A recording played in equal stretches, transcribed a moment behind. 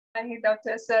Hi,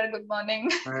 Dr. Sir. Good morning.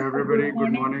 Hi, everybody.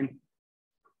 Good morning.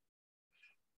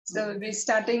 So we'll be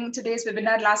starting today's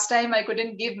webinar. Last time I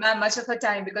couldn't give ma'am much of a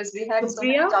time because we had so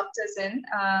many doctors in.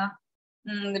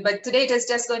 But today it is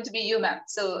just going to be you, ma'am.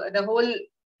 So the whole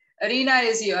arena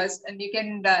is yours, and you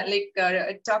can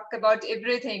talk about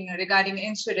everything regarding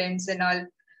insurance and all.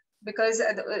 Because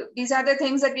these are the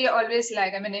things that we always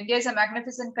like. I mean, India is a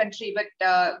magnificent country, but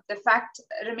the fact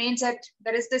remains that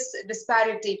there is this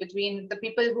disparity between the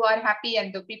people who are happy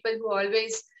and the people who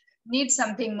always need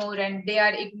something more, and they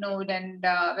are ignored. And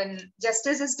when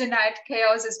justice is denied,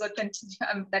 chaos is what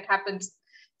that happens.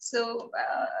 So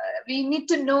we need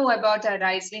to know about our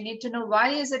rights. We need to know why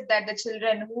is it that the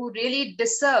children who really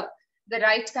deserve the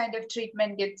right kind of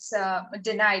treatment gets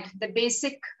denied the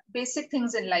basic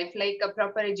things in life, like a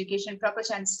proper education, proper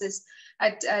chances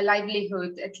at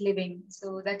livelihood, at living.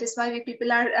 So that is why we people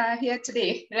are here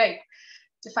today, right?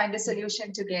 To find a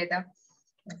solution together.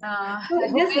 Just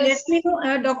let me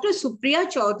know, Dr. Supriya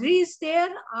Chaudhary is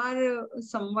there or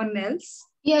someone else?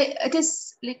 Yeah, it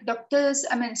is like doctors.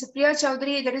 I mean, Supriya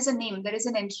Chaudhary, there is a name, there is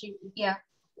an entry. Yeah.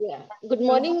 Yeah. Good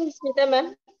morning, Smita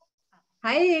ma'am.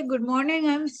 Hi, good morning.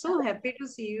 I'm so happy to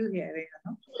see you here.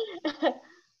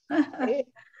 Hello,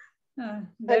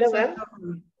 ma'am.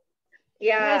 Yeah,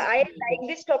 yes. I like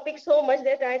this topic so much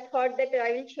that I thought that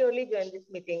I will surely join this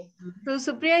meeting. So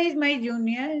Supriya is my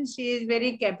junior and she is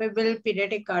very capable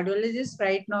pediatric cardiologist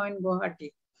right now in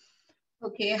Guwahati.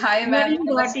 Okay, hi ma'am.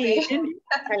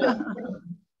 Hello.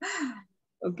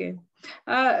 Okay.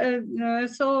 I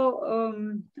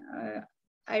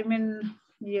mean,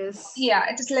 yes. Yeah,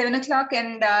 it is 11 o'clock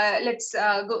and let's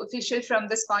go official from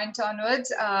this point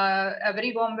onwards. A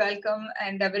very warm welcome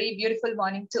and a very beautiful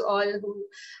morning to all who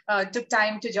took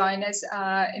time to join us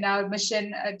in our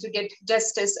mission to get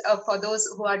justice for those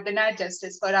who are denied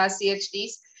justice for our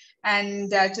CHDs.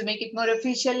 And to make it more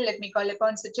official, let me call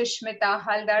upon Suchishmita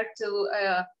Haldar to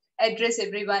address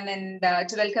everyone and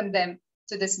to welcome them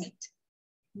to this meet.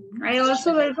 I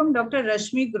also welcome Dr.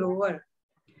 Rashmi Grover.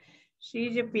 She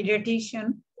is a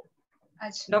pediatrician.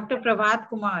 Dr. Prabhat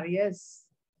Kumar, yes.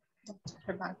 Dr.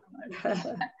 Prabhat Kumar.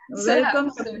 Welcome,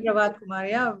 Dr. Prabhat Kumar.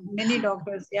 Yeah, many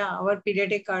doctors. Yeah, our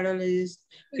pediatric cardiologists,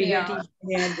 pediatricians,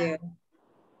 they are there.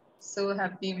 So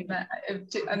happy.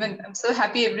 I mean, I'm so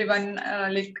happy everyone,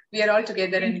 like we are all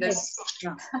together in this.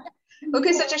 Yeah.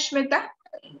 Okay, Suchishmita.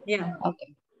 Yeah.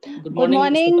 Okay. Good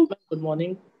morning. Good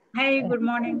morning. Hey, good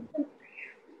morning.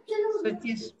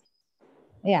 Suchish.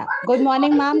 Yeah. Good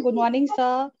morning, ma'am. Good morning,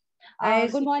 sir.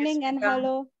 Good morning and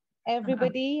hello,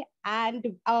 everybody.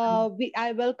 And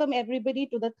I welcome everybody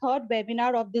to the third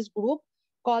webinar of this group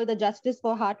called the Justice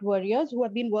for Heart Warriors, who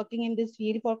have been working in this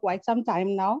field for quite some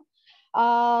time now.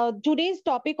 Today's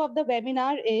topic of the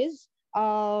webinar is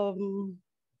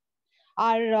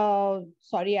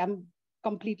sorry, I'm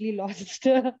completely lost.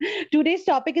 Today's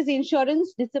topic is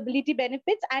insurance, disability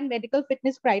benefits, and medical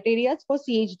fitness criteria for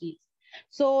CHDs.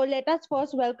 So let us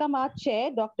first welcome our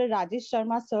chair, Dr. Rajesh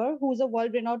Sharma, sir, who is a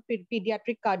world-renowned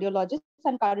pediatric cardiologist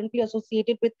and currently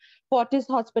associated with Fortis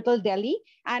Hospital, Delhi,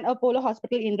 and Apollo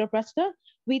Hospital, Indraprastha.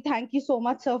 We thank you so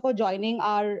much, sir, for joining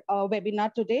our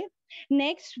webinar today.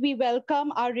 Next, we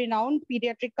welcome our renowned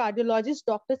pediatric cardiologist,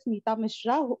 Dr. Smita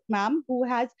Mishra, ma'am, who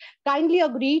has kindly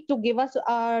agreed to give us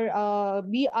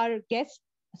be our guest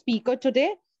speaker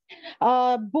today.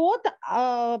 Both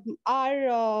our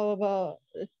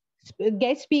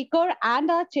guest speaker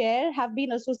and our chair have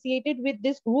been associated with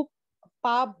this group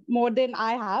far more than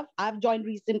I have. I've joined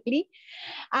recently,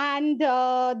 and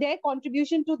their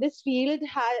contribution to this field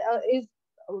is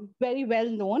very well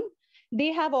known.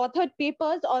 They have authored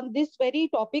papers on this very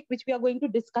topic, which we are going to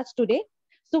discuss today.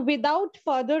 So without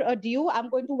further ado, I'm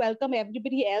going to welcome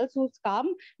everybody else who's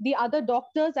come, the other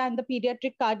doctors and the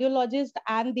pediatric cardiologists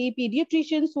and the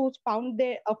pediatricians who found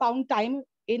time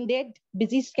in their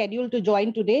busy schedule to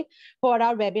join today for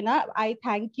our webinar. I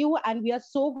thank you, and we are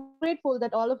so grateful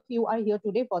that all of you are here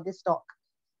today for this talk.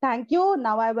 Thank you.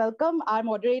 Now I welcome our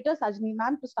moderator, Sajni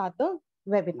ma'am, to start the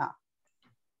webinar.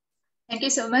 Thank you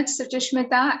so much,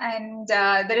 Suchishmita. And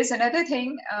there is another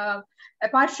thing,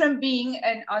 apart from being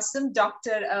an awesome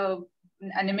doctor,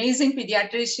 an amazing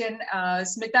pediatrician,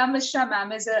 Smita Mishra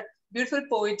ma'am is a beautiful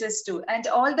poetess too. And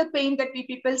all the pain that we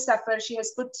people suffer, she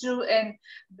has put through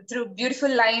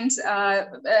beautiful lines,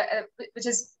 which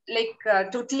is like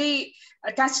totally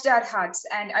touched our hearts.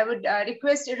 And I would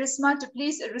request Irisma to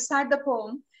please recite the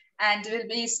poem. And we'll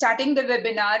be starting the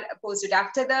webinar posted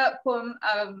after the poem.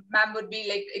 Ma'am would be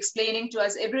like explaining to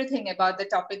us everything about the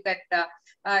topic that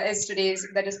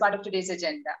is part of today's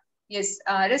agenda. Yes,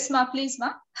 Risma, please,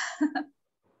 ma.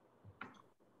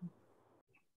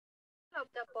 Of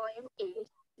the poem is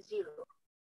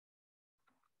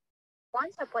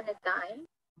Once upon a time,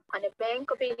 on a bank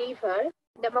of a river,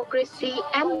 democracy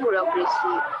and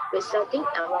bureaucracy were serving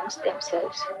amongst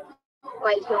themselves,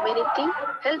 while humanity,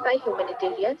 held by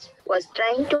humanitarians, was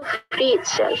trying to free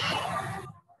itself.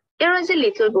 There was a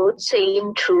little boat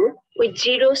sailing through with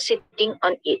Zero sitting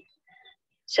on it.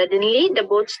 Suddenly, the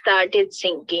boat started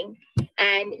sinking,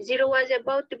 and Zero was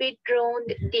about to be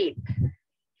drowned deep.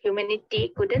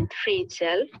 Humanity couldn't free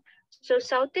itself, so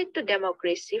shouted to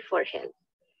democracy for help.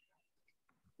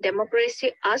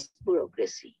 Democracy asked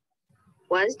bureaucracy,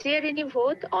 "Was there any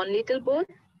vote on little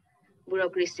boat?"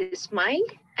 Bureaucracy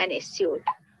smiled and assured,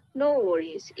 "No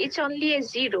worries, it's only a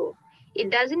zero.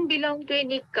 It doesn't belong to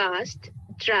any caste,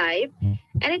 tribe,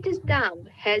 and it is dumb,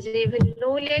 has even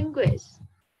no language."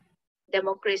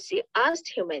 Democracy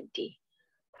asked humanity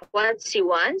what she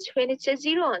wants when it's a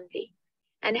zero only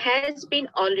and has been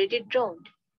already drowned.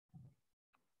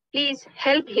 Please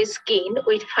help his kin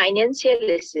with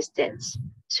financial assistance,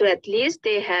 so at least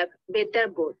they have better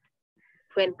boat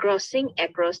when crossing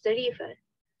across the river.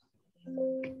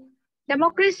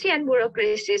 Democracy and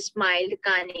bureaucracy smiled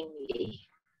cunningly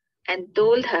and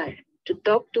told her to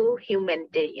talk to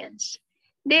humanitarians.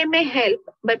 They may help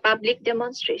by public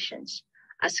demonstrations,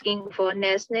 asking for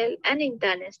national and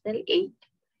international aid.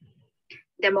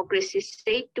 Democracy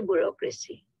said to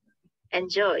bureaucracy,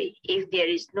 "Enjoy if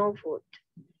there is no vote.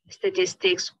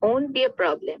 Statistics won't be a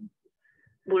problem."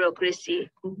 Bureaucracy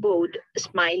bowed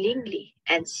smilingly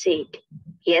and said,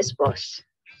 "Yes, boss."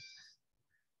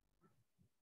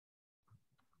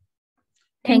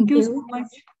 Thank you so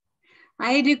much.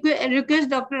 I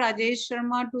request Dr. Rajesh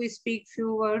Sharma to speak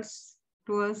few words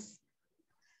to us.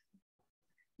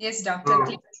 Yes, Doctor,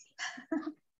 please.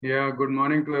 Yeah, good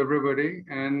morning to everybody.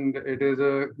 And it is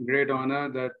a great honor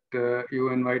that you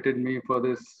invited me for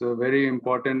this very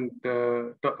important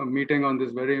meeting on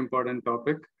this very important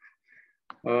topic.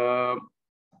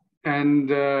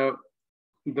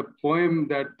 The poem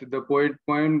that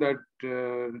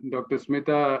Dr.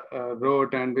 Smita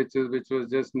wrote and which was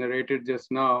just narrated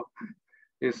just now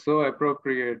is so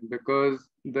appropriate, because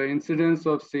the incidence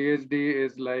of CHD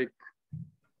is like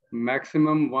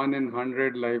maximum 1 in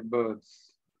 100 live births.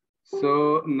 So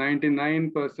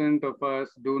 99% of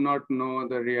us do not know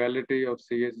the reality of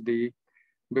CHD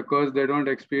because they don't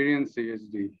experience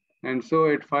CHD. And so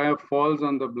it falls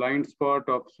on the blind spot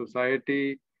of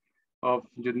society, of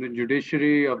the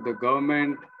judiciary, of the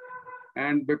government.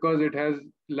 And because it has,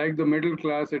 like the middle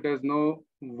class, it has no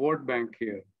vote bank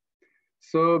here.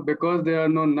 So because there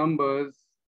are no numbers,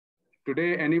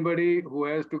 today anybody who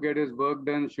has to get his work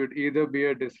done should either be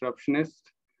a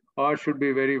disruptionist or should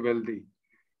be very wealthy.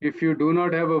 If you do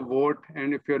not have a vote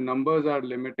and if your numbers are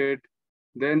limited,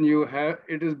 then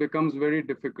it becomes very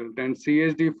difficult, and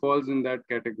CHD falls in that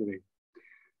category.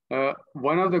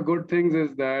 One of the good things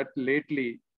is that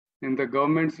lately, in the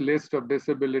government's list of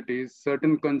disabilities,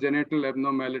 certain congenital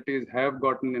abnormalities have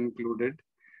gotten included,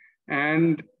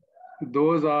 and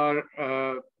those are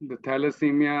the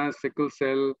thalassemia, sickle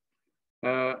cell,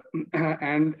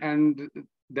 and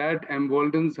that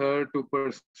emboldens her to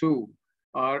pursue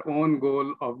our own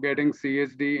goal of getting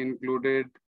CHD included.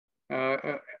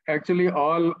 Actually,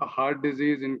 all heart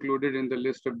disease included in the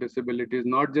list of disabilities,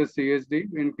 not just CHD,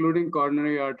 including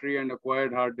coronary artery and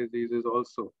acquired heart diseases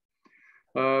also.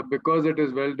 Because it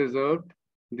is well deserved.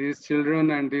 These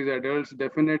children and these adults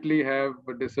definitely have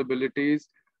disabilities.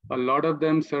 A lot of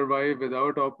them survive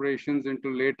without operations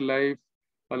into late life.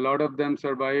 A lot of them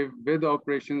survive with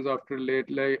operations into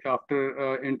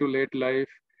late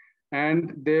life.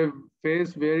 And they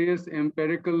face various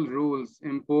empirical rules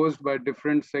imposed by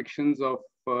different sections of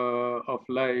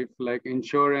life, like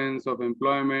insurance, of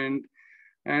employment,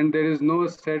 and there is no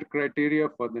set criteria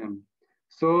for them.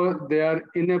 So they are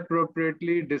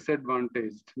inappropriately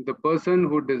disadvantaged. The person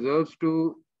who deserves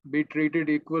to be treated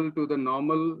equal to the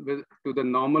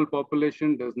normal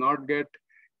population does not get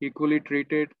equally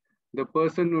treated. The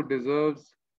person who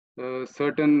deserves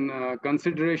certain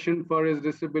consideration for his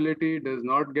disability does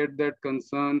not get that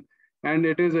concern, and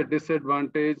it is a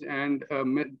disadvantage and a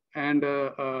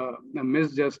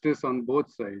misjustice on both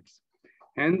sides.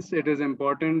 Hence, it is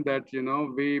important that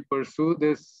we pursue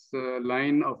this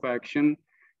line of action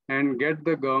and get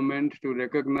the government to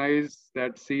recognize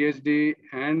that CHD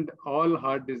and all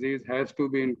heart disease has to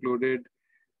be included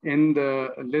in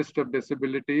the list of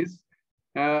disabilities.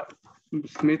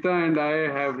 Smita and I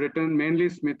have written, mainly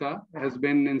Smita has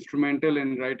been instrumental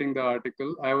in writing the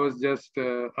article. I was just,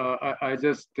 I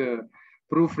just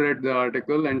proofread the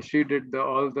article and she did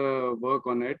all the work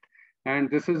on it. And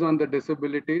this is on the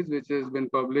disabilities, which has been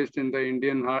published in the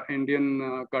Indian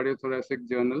Cardiothoracic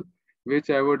Journal, which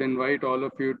I would invite all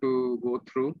of you to go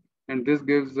through. And this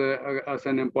gives us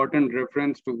an important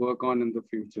reference to work on in the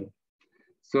future.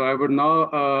 So I would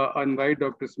now invite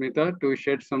Dr. Smita to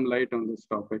shed some light on this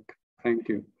topic. Thank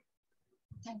you.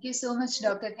 Thank you so much,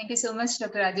 Doctor. Thank you so much,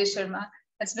 Dr. Rajesh Sharma.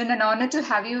 It's been an honor to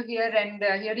have you here, and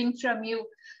hearing from you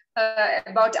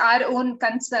about our own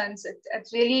concerns. It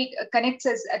really connects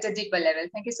us at a deeper level.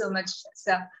 Thank you so much,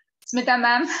 sir. Smita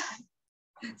ma'am.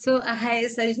 So hi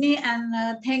Sajni,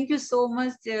 and thank you so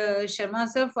much Sharma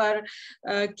sir for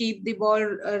keep the ball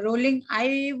rolling.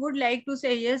 I would like to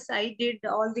say yes, I did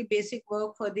all the basic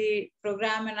work for the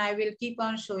program and I will keep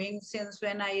on showing since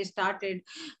when I started.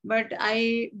 But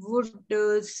I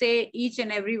would say each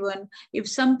and everyone, if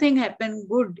something happened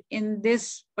good in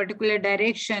this particular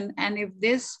direction and if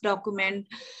this document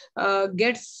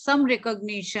gets some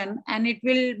recognition, and it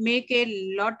will make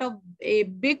a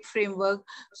big framework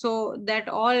so that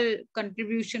all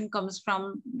contribution comes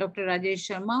from Dr. Rajesh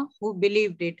Sharma, who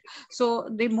believed it. So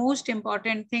the most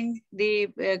important thing, the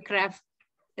craft,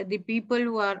 the people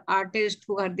who are artists,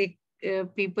 who are the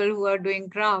people who are doing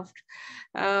craft,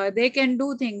 they can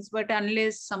do things, but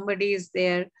unless somebody is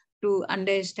there to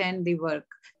understand the work.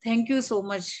 Thank you so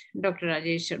much, Dr.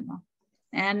 Rajesh Sharma.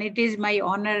 And it is my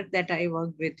honor that I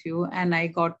worked with you and I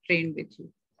got trained with you.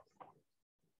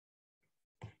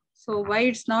 So why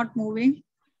it's not moving?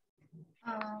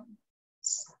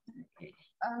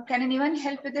 Can anyone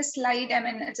help with the slide? I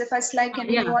mean, it's the first slide. Can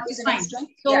you watch the next one?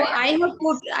 So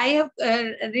I have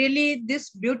really this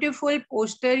beautiful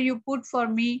poster you put for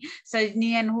me,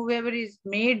 Sajni, and whoever is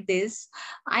made this.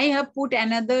 I have put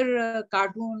another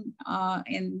cartoon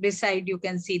in beside. You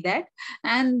can see that,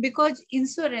 and because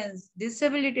insurance,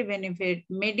 disability benefit,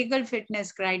 medical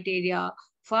fitness criteria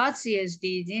for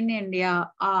CHDs in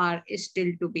India are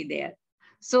still to be there.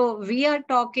 So we are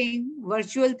talking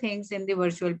virtual things in the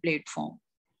virtual platform.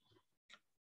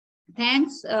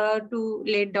 Thanks to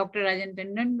late Dr. Rajan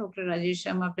Tandon, Dr. Rajesh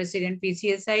Sharma, President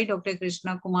PCSI, Dr.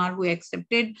 Krishna Kumar, who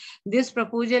accepted this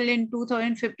proposal in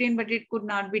 2015, but it could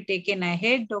not be taken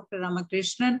ahead, Dr.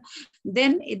 Ramakrishnan.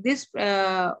 Then this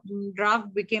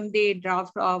draft became the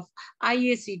draft of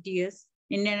IACTS,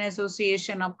 Indian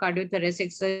Association of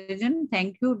Cardiothoracic Surgeons.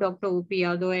 Thank you, Dr. O.P.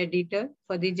 Yadav, editor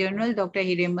for the journal, Dr.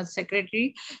 Hiremat,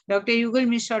 secretary, Dr. Yugal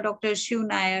Mishra, Dr. Shiv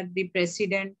Nair, the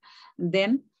president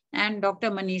then, and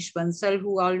Dr. Manish Bansal,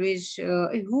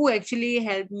 who actually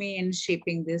helped me in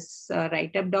shaping this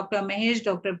write-up. Dr. Mahesh,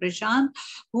 Dr. Prashant,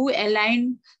 who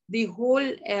aligned the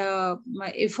whole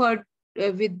effort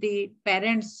with the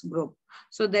parents group.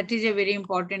 So that is a very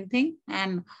important thing.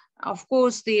 And of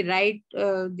course,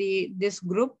 this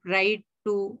group, Right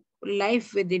to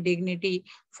Life with the Dignity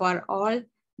for All,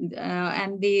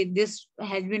 and this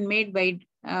has been made by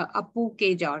Appu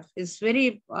K. George. It's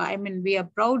very, we are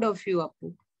proud of you,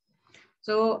 Appu.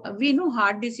 So we know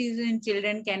heart disease in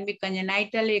children can be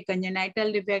congenital. A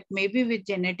congenital defect maybe with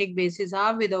genetic basis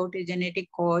or without a genetic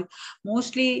cause.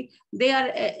 Mostly they are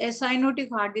a cyanotic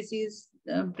heart disease.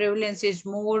 Prevalence is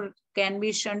more, can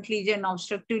be shunt lesion,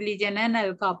 obstructive lesion, and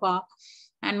L-kappa.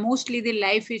 And mostly the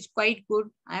life is quite good.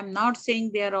 I'm not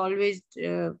saying they are always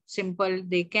simple.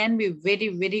 They can be very,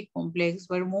 very complex,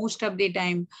 but most of the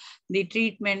time the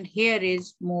treatment here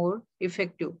is more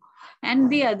effective. And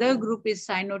the other group is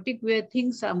cyanotic, where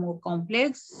things are more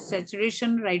complex.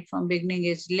 Saturation right from beginning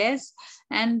is less.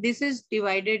 And this is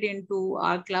divided into,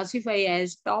 are classified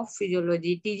as top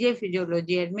physiology, TJ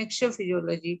physiology, admixture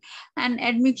physiology. And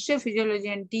admixture physiology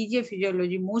and TJ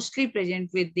physiology mostly present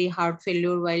with the heart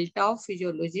failure, while top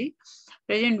physiology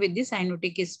present with the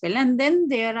cyanotic spell. And then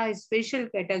there are special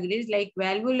categories like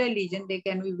valvular lesion. They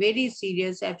can be very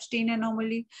serious, Epstein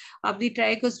anomaly of the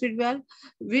tricuspid valve,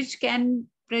 which can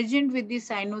present with the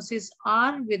cyanosis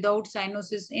or without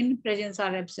cyanosis in presence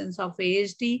or absence of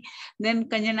ASD. Then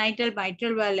congenital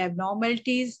mitral valve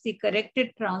abnormalities, the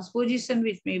corrected transposition,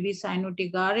 which may be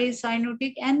cyanotic or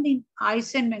acyanotic, and the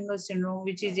Eisenmenger syndrome,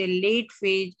 which is a late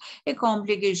phase, a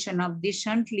complication of the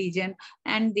shunt lesion,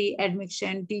 and the admixture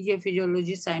and TJ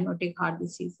physiology cyanotic heart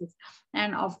diseases.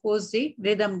 And of course, the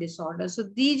rhythm disorder. So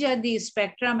these are the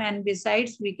spectrum, and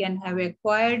besides, we can have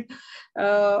acquired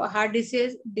heart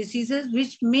diseases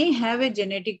which may have a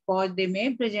genetic cause. They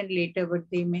may present later, but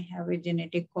they may have a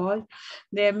genetic cause.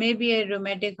 There may be a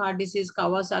rheumatic heart disease,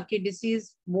 Kawasaki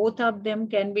disease. Both of them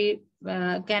can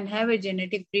have a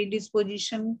genetic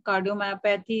predisposition.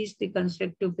 Cardiomyopathy is the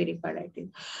constrictive pericarditis.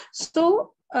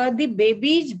 So the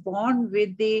babies born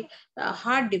with the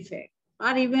heart defect,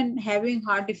 or even having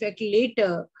heart defect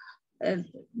later,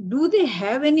 do they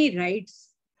have any rights?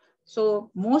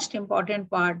 So most important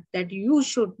part that you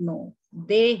should know,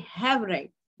 they have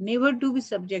right never to be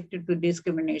subjected to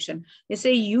discrimination. It's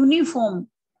a uniform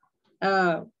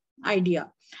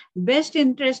idea. Best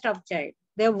interest of child,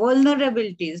 their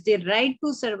vulnerabilities, the right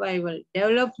to survival,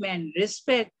 development,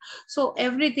 respect. So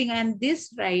everything, and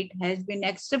this right has been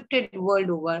accepted world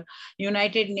over.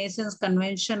 United Nations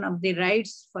Convention of the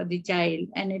Rights for the Child,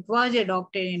 and it was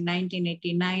adopted in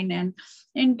 1989 and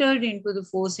entered into the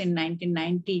force in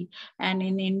 1990. And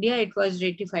in India, it was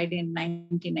ratified in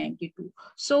 1992.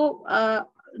 So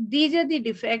these are the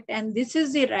defect and this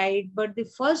is the right. But the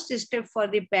first step for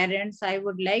the parents, I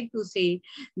would like to say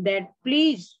that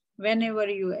please, whenever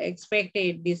you expect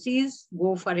a disease,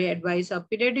 go for a advice of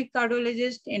pediatric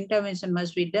cardiologist. Intervention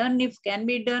must be done if can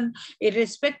be done,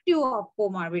 irrespective of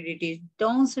comorbidities.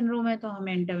 Down syndrome hai to hame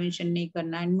intervention nahi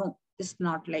karna hai. No, it's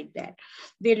not like that.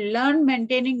 They learn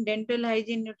maintaining dental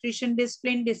hygiene, nutrition,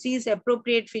 discipline, disease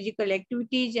appropriate physical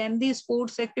activities and the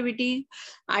sports activities.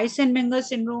 Eisenmenger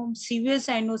syndrome, severe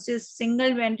cyanosis,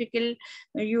 single ventricle,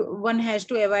 one has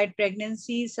to avoid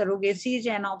pregnancy, surrogacy is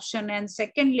an option, and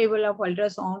second level of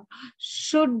ultrasound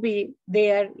should be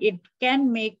there. It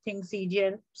can make things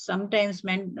easier, sometimes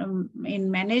in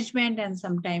management and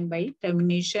sometimes by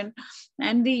termination.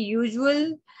 And the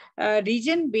usual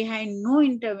reason behind no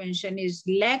intervention is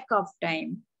lack of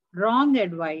time, wrong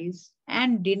advice,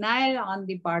 and denial on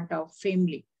the part of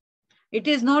family. It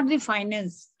is not the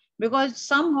finance, because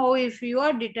somehow if you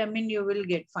are determined, you will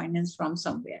get finance from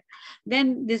somewhere.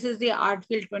 Then this is the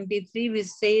Article 23, which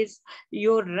says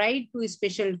your right to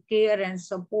special care and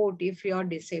support if you are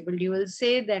disabled. You will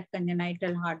say that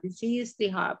congenital heart disease,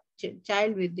 the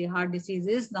child with the heart disease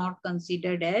is not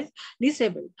considered as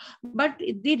disabled. But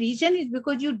the reason is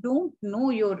because you don't know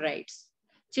your rights.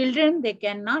 Children, they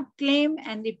cannot claim,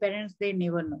 and the parents, they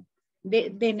never know.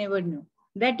 They never knew.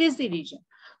 That is the reason.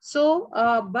 So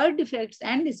birth defects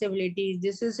and disabilities,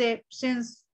 this is a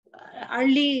since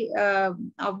early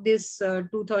of this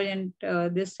 2000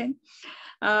 this thing,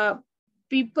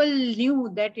 people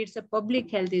knew that it's a public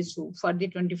health issue for the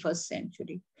 21st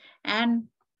century, and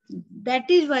that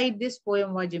is why this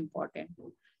poem was important.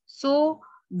 So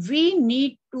we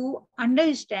need to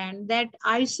understand that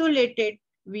isolated,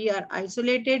 we are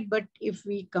isolated, but if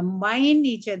we combine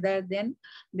each other, then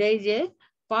there is a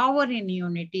power in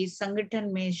unity.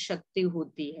 Sangathan mein shakti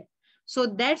hoti hai. So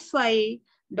that's why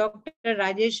Dr.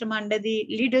 Rajesh Sharma, under the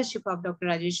leadership of Dr.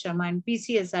 Rajesh Sharma and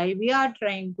PCSI, we are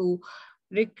trying to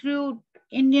recruit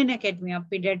Indian Academy of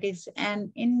Pediatrics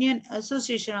and Indian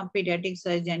Association of Pediatric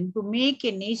Surgeons to make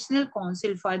a national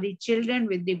council for the children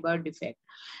with the birth defect.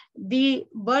 The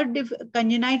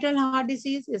congenital heart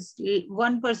disease is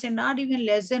 1%, not even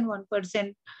less than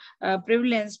 1%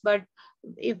 prevalence, but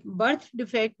if birth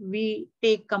defect we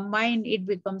take combined, it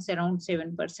becomes around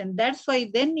 7%. That's why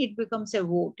then it becomes a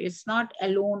vote. It's not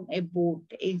alone a vote,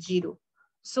 a zero.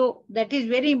 So that is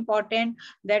very important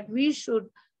that we should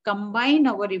combine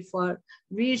our effort.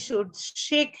 We should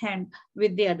shake hand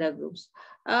with the other groups.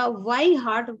 Why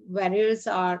heart warriors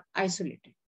are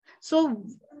isolated? So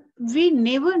we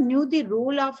never knew the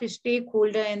role of a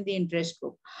stakeholder in the interest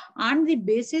group. On the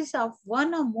basis of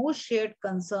one or more shared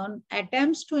concern,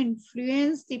 attempts to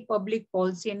influence the public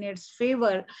policy in its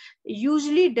favor,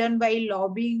 usually done by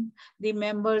lobbying the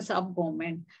members of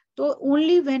government. So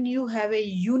only when you have a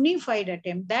unified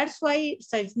attempt, that's why,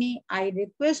 Sajni, I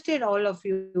requested all of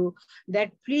you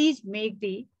that please make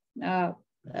the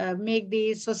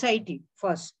society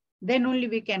first, then only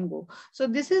we can go. So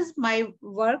this is my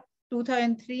work.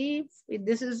 2003,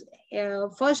 this is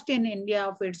first in India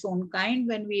of its own kind.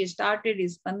 When we started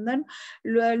Ispandan,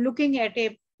 looking at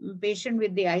a patient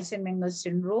with the Eisenmenger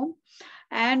syndrome.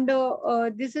 And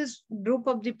this is group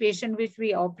of the patient which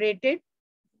we operated.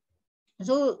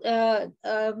 So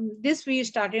this we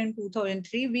started in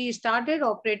 2003. We started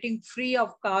operating free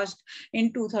of cost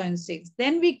in 2006.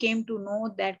 Then we came to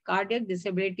know that cardiac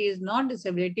disability is not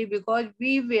disability because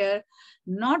we were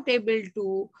not able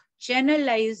to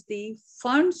channelize the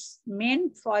funds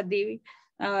meant for the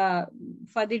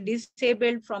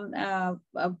disabled from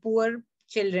poor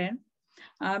children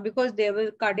because there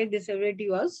was cardiac disability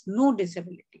was no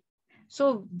disability.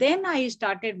 So then I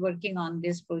started working on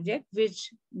this project,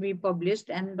 which we published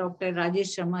and Dr.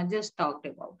 Rajesh Sharma just talked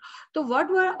about. So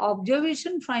what were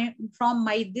observations from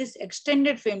this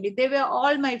extended family? They were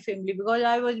all my family because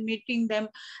I was meeting them,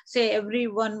 say, every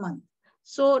 1 month.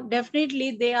 So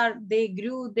definitely they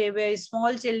grew, they were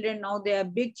small children, now they are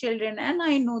big children, and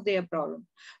I know their problem.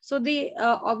 So the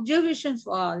observations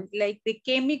were like the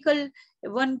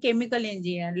one chemical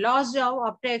engineer lost job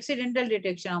after accidental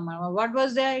detection. What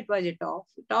was there? It was a top.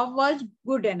 Top was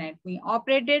good anatomy,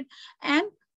 operated, and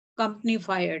company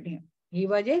fired him. He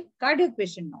was a cardiac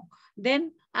patient now.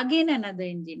 Then Again, another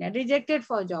engineer rejected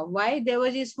for job. Why? There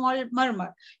was a small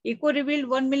murmur. Echo revealed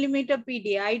 1 millimeter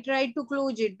PD. I tried to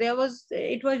close it.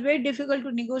 It was very difficult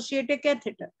to negotiate a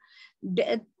catheter.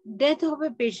 Death of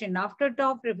a patient after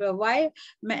top repair. Why?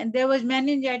 There was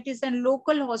meningitis and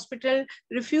local hospital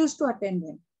refused to attend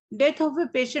him. Death of a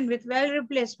patient with well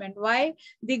replacement. Why?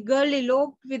 The girl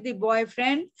eloped with the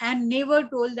boyfriend and never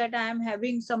told that I am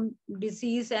having some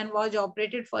disease and was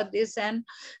operated for this and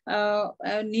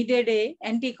needed a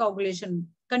anticoagulation,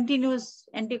 continuous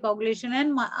anticoagulation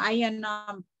and iron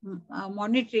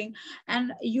monitoring.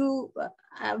 And you,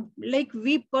 like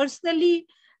we personally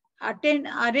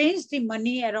arrange the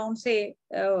money around say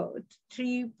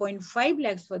 3.5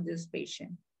 lakhs for this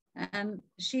patient, and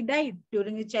she died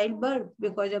during the childbirth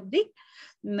because of the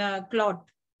clot.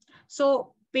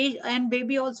 So and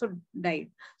baby also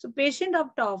died. So patient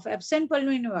of TOF, absent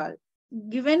pulmonary valve,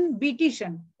 given BT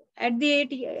at the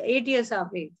 8 years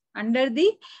of age under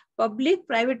the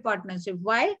public-private partnership.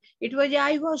 Why? It was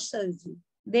IVAS surgery.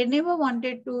 They never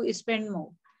wanted to spend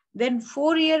more. Then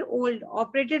 4-year-old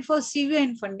operated for severe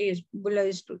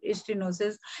infundibular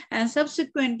stenosis and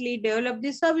subsequently developed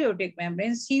the subaortic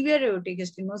membrane, severe aortic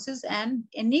stenosis, and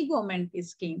any government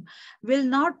scheme will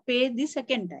not pay the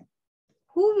second time.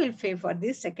 Who will pay for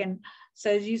this second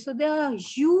surgery? So there are a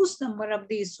huge number of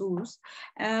the issues.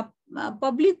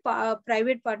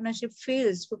 Public-private partnership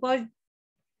fails because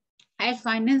as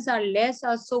finance are less,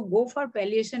 so go for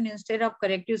palliation instead of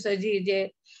corrective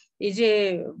surgery is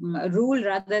a rule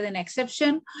rather than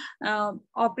exception.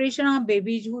 Operation on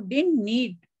babies who didn't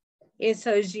need a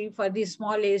surgery for the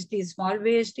small ASD, small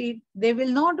VSD, they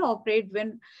will not operate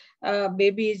when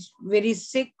baby is very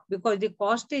sick because the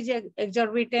cost is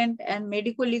exorbitant and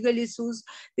medical legal issues.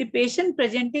 The patient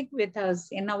presenting with us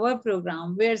in our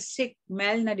program were sick,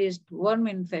 malnourished, worm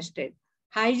infested.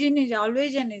 Hygiene is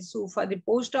always an issue for the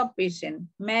post-op patient.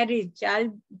 Marriage,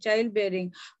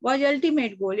 childbearing was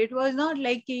ultimate goal. It was not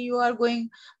like you are going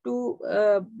to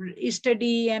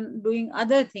study and doing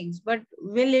other things, but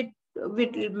marriage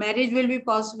will be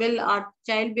possible or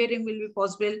childbearing will be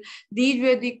possible? These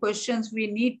were the questions we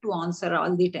need to answer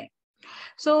all the time.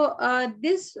 So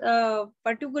this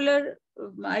particular,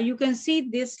 you can see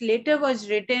this letter was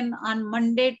written on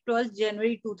Monday, 12th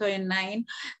January 2009,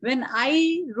 when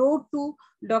I wrote to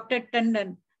Dr.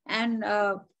 Tandon and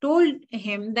told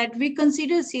him that we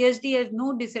consider CHD as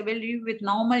no disability with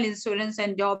normal insurance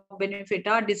and job benefit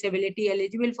or disability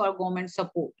eligible for government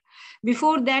support.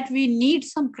 Before that, we need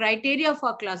some criteria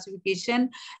for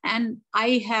classification, and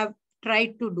I have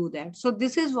tried to do that. So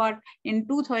this is what in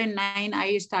 2009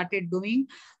 I started doing.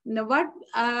 What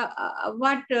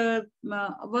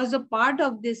was a part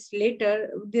of this letter,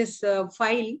 this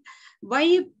file, why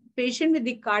a patient with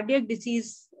the cardiac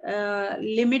disease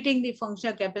limiting the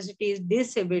functional capacity is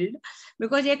disabled,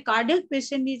 because a cardiac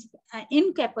patient is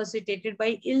incapacitated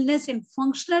by illness in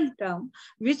functional term,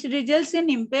 which results in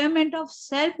impairment of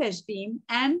self-esteem,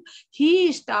 and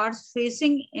he starts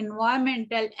facing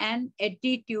environmental and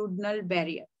attitudinal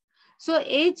barrier. So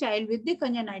a child with the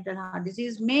congenital heart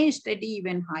disease may study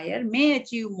even higher, may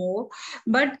achieve more,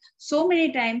 but so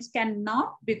many times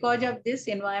cannot because of this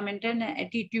environmental and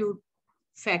attitude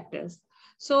factors.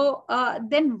 So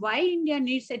then why India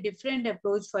needs a different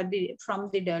approach from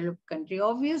the developed country?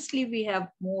 Obviously, we have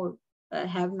more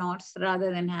have-nots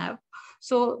rather than have.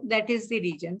 So that is the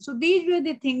reason. So these were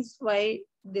the things why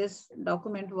this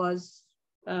document was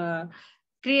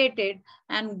created,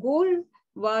 and goal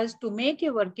was to make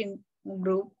a working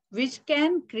group which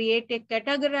can create a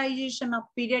categorization of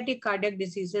pediatric cardiac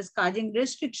diseases causing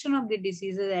restriction of the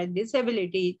diseases and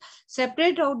disability,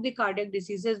 separate out the cardiac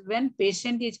diseases when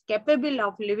patient is capable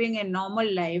of living a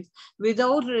normal life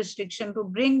without restriction, to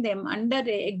bring them under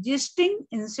existing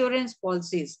insurance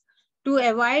policies to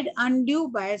avoid undue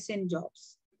bias in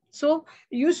jobs. So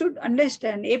you should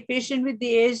understand a patient with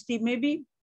the ASD may be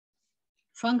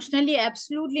functionally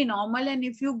absolutely normal, and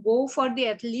if you go for the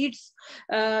athletes,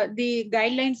 the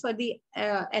guidelines for the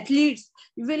athletes,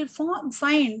 you will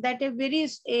find that a very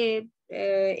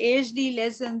ASD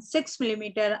less than 6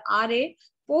 millimeter or a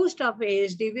post of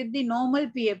ASD with the normal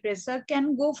PA pressure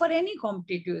can go for any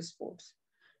competitive sports.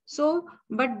 So,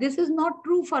 but this is not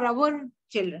true for our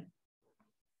children,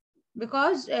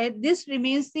 because this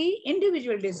remains the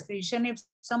individual discretion. If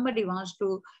somebody wants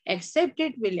to accept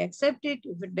it, will accept it.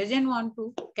 If it doesn't want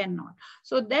to, cannot.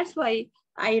 So that's why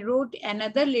I wrote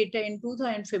another letter in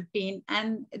 2015,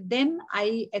 and then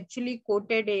I actually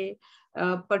quoted a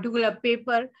particular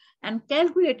paper and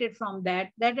calculated from that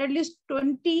at least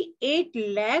 28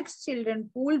 lakhs children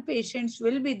pool patients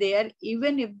will be there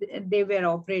even if they were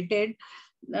operated.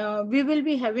 We will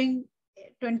be having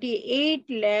 28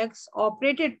 lakhs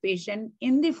operated patient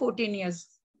in the 14 years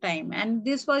time. And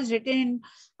this was written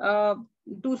in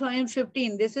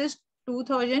 2015. This is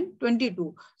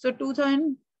 2022. So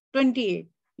 2028.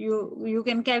 You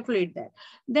can calculate that.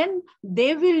 Then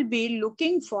they will be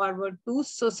looking forward to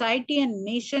society and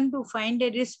nation to find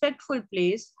a respectful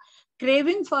place,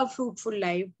 craving for fruitful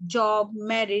life, job,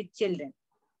 marriage, children.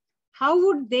 How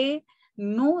would they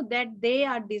know that they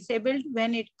are disabled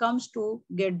when it comes to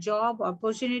get job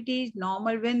opportunities,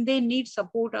 normal, when they need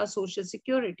support or social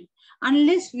security,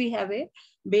 unless we have a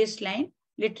baseline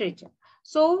literature?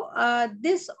 So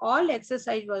this all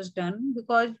exercise was done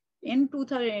because in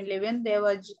 2011, there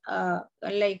was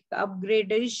like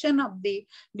upgradation of the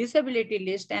disability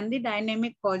list, and the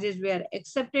dynamic causes were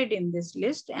accepted in this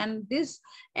list. And this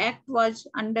act was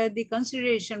under the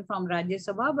consideration from Rajya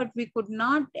Sabha, but we could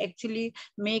not actually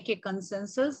make a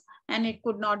consensus, and it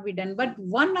could not be done. But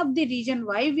one of the reasons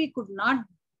why we could not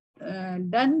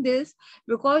done this,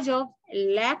 because of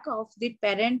lack of the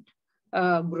parent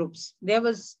groups. There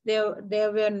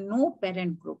were no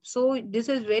parent groups. So this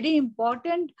is very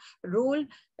important role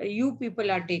you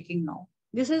people are taking now.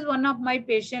 This is one of my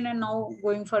patient and now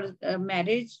going for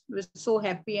marriage. Was so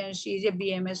happy, and she is a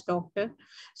BMS doctor.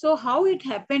 So how it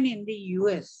happened in the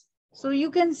US? So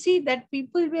you can see that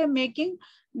people were making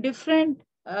different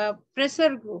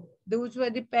pressure group. Those were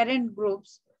the parent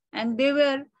groups, and they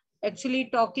were actually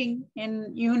talking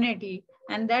in unity,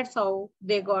 and that's how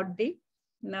they got the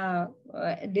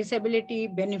disability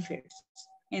benefits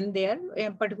in there,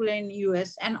 in particular in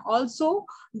US, and also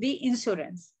the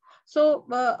insurance. So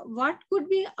what could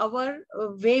be our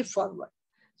way forward?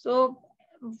 So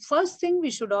first thing, we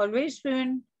should always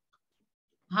prevent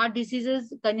heart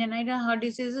diseases, congenital heart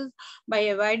diseases, by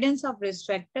avoidance of risk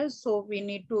factors. So we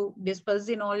need to disperse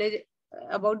the knowledge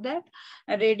about that.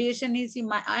 Radiation is,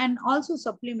 and also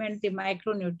supplement the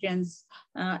micronutrients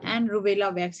and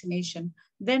rubella vaccination.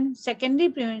 Then secondary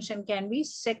prevention can be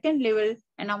second level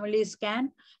anomaly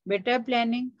scan, better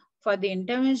planning for the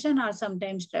intervention, or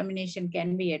sometimes termination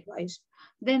can be advised.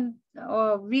 Then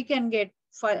we can get,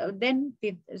 then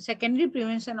the secondary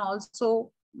prevention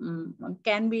also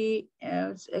can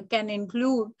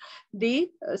include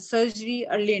the surgery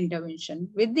early intervention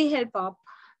with the help of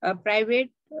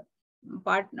private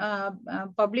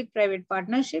public-private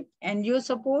partnership, NGO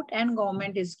support, and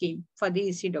government scheme for the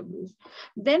ECWs.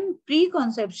 Then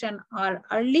pre-conception or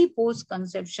early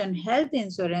post-conception health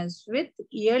insurance with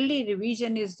yearly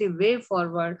revision is the way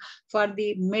forward for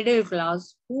the middle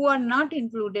class who are not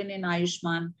included in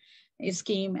Ayushman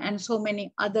scheme and so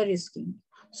many other schemes.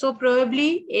 So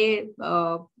probably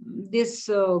this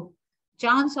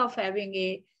chance of having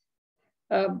a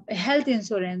health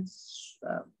insurance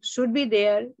should be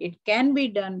there. It can be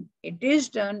done. It is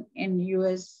done in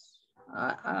US.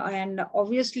 And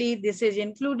obviously this is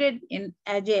included in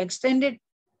as a extended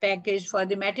package for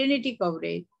the maternity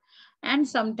coverage, and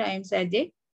sometimes as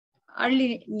a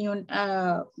early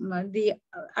the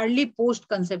early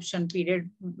post-conception period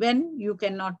when you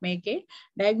cannot make a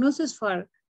diagnosis for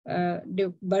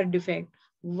birth defect.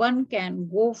 One can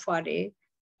go for a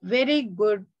very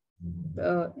good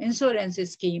insurance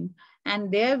scheme,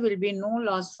 and there will be no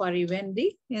loss for even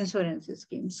the insurance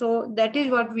scheme. So that is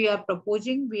what we are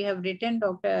proposing. We have written,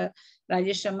 Dr.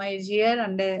 Rajesh Sharma is here,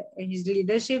 under his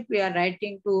leadership we are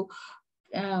writing to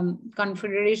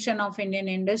Confederation of Indian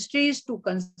Industries to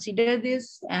consider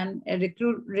this and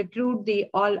recruit the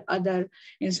all other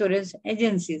insurance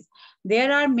agencies.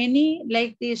 There are many,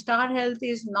 like the Star Health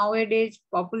is nowadays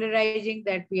popularizing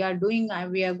that we are doing,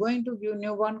 we are going to give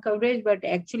newborn coverage, but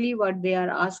actually what they are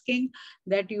asking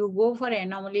that you go for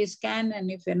anomaly scan,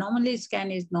 and if anomaly scan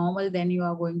is normal, then you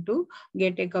are going to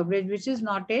get a coverage, which is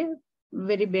not a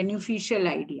very beneficial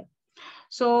idea.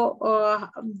 So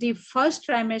the first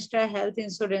trimester health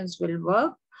insurance will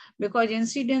work because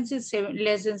incidence is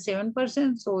less than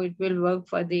 7%. So it will work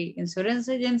for the insurance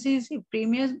agencies. If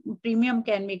premium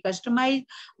can be customized,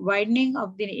 widening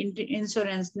of the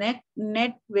insurance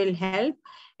net will help.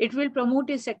 It will promote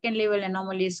a second level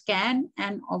anomaly scan.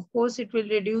 And of course, it will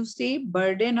reduce the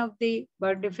burden of the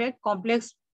birth defect,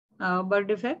 complex birth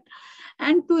defect,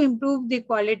 and to improve the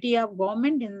quality of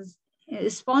government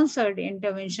sponsored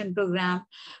intervention program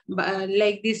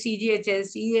like the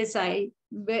CGHS, ESI,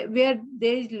 where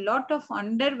there is a lot of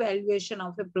undervaluation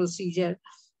of a procedure.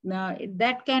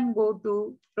 That can go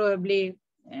to probably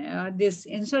this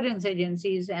insurance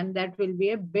agencies, and that will be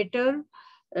a better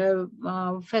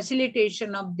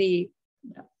facilitation of the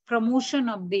promotion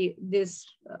of this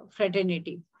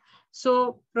fraternity.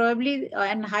 So probably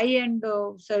and high-end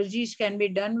surgeries can be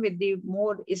done with the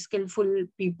more skillful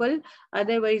people.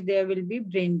 Otherwise, there will be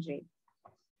brain drain.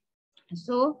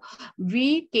 So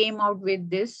we came out with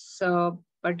this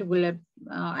particular,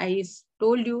 I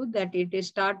told you that it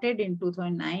started in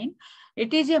 2009.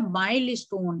 It is a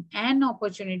milestone and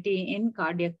opportunity in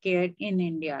cardiac care in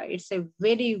India. It's a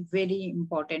very, very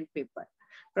important paper.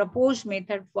 Proposed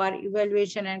method for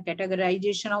evaluation and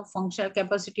categorization of functional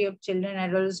capacity of children,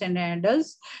 adults, and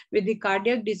adults with the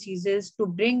cardiac diseases to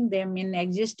bring them in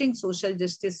existing social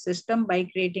justice system by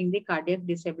creating the cardiac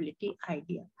disability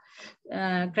criteria.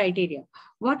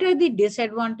 What are the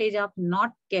disadvantages of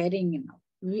not caring enough?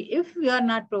 If we are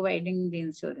not providing the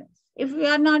insurance, if we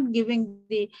are not giving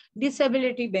the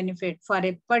disability benefit for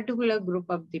a particular group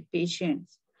of the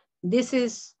patients, this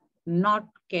is not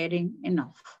caring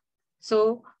enough.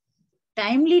 So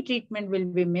timely treatment will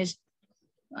be missed,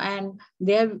 and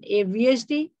a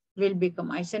VHD will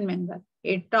become Eisenmenger.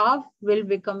 A TOF will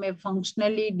become a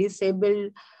functionally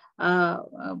disabled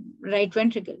right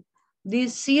ventricle. The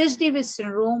CHD with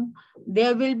syndrome,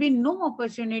 there will be no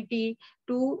opportunity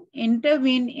to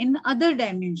intervene in other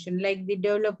dimensions like the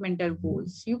developmental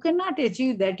goals. You cannot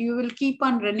achieve that. You will keep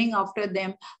on running after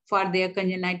them for their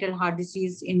congenital heart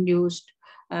disease induced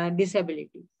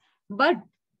disability. But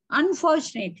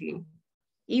unfortunately,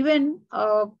 even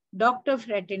doctor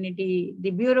fraternity, the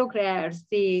bureaucrats,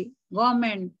 the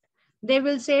government, they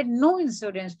will say no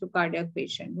insurance to cardiac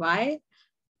patient. Why?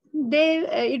 They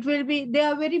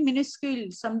are very minuscule.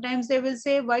 Sometimes they will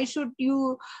say, why should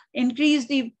you increase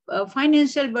the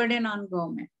financial burden on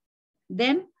government?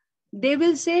 Then they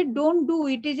will say, don't do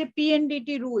it. Is a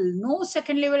PNDT rule. No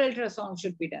second level ultrasound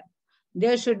should be done.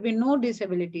 There should be no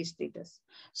disability status.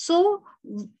 So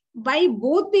by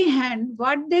both the hand,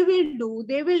 what they will do,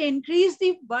 they will increase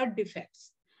the birth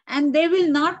defects and they will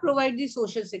not provide the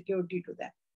social security to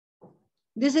them.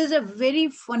 This is a very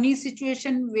funny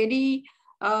situation, very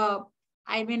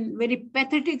very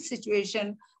pathetic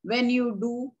situation. When you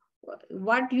do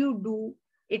what you do,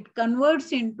 it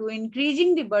converts into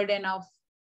increasing the burden of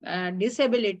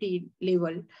disability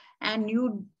level, and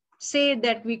you say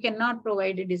that we cannot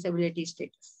provide a disability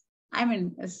status.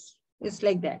 It's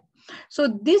like that. So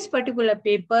this particular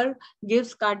paper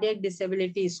gives cardiac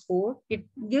disability score. It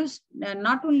gives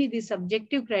not only the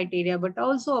subjective criteria, but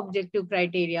also objective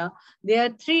criteria. There are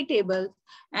 3 tables,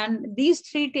 and these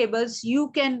 3 tables, you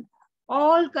can,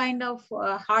 all kind of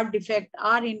heart defect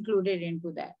are included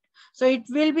into that. So it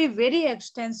will be very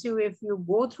extensive if you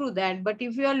go through that. But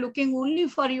if you are looking only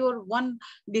for your one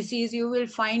disease, you will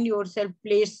find yourself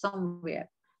placed somewhere.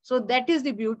 So that is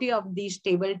the beauty of these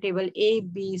table A,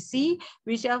 B, C,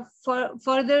 which are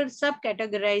further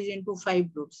subcategorized into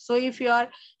 5 groups. So if you are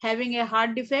having a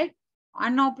heart defect,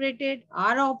 unoperated,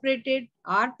 or operated,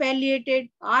 or palliated,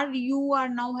 or you are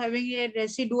now having a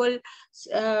residual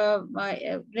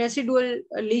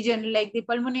lesion like the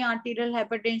pulmonary arterial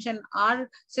hypertension or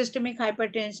systemic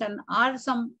hypertension or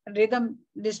some rhythm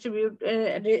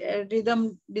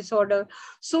disorder.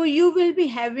 So you will be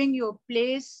having your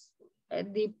place,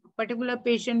 the particular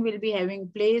patient will be having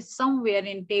place somewhere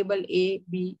in table A,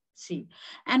 B, C.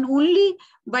 And only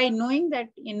by knowing that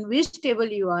in which table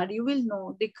you are, you will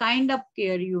know the kind of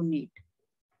care you need.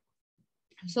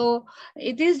 So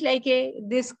it is like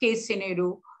this case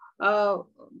scenario. This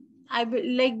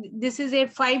is a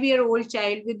 5-year-old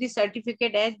child with the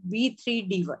certificate as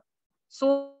B3D1.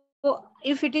 So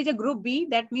if it is a group B,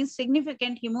 that means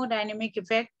significant hemodynamic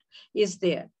effect is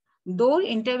there. Though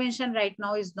intervention right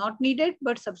now is not needed,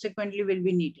 but subsequently will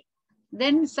be needed.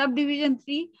 Then subdivision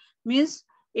 3 means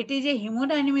it is a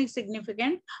hemodynamic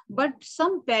significant, but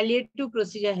some palliative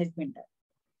procedure has been done.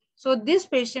 So this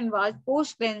patient was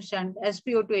post-shunt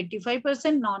SpO2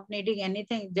 85%, not needing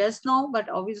anything just now, but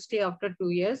obviously after 2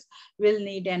 years will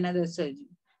need another surgery.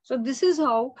 So this is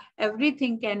how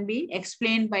everything can be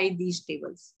explained by these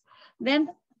tables. Then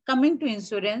coming to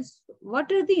insurance,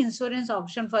 what are the insurance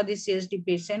option for the CHD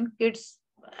patient, kids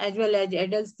as well as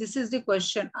adults? This is the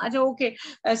question. Okay,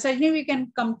 Sajni, we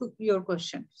can come to your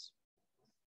questions.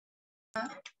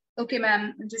 Okay,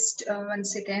 ma'am, just 1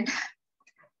 second.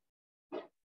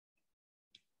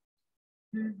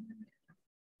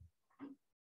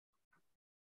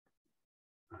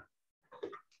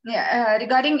 Yeah,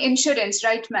 regarding insurance,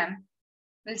 right, ma'am?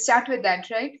 We'll start with that,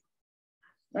 right?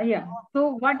 Yeah.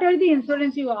 So what are the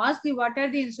insurance, you asked me, what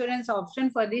are the insurance option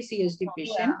for the CHD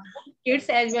patient, kids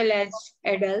as well as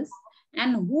adults,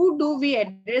 and who do we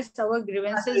address our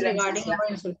grievances regarding our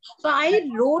insurance? So I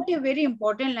wrote a very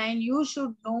important line, you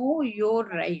should know your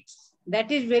rights.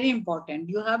 That is very important.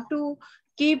 You have to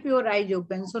keep your eyes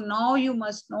open. So now you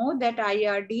must know that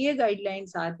IRDA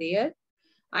guidelines are there.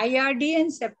 IRDA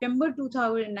in September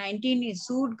 2019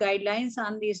 issued guidelines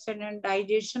on the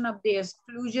standardization of the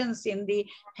exclusions in the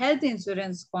health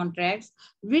insurance contracts,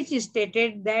 which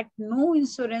stated that no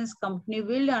insurance company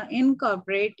will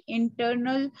incorporate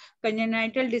internal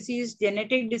congenital disease,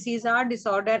 genetic disease, or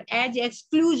disorder as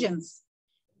exclusions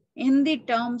in the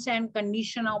terms and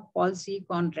condition of policy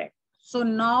contract. So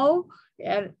now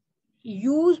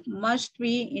you must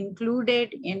be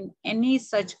included in any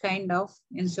such kind of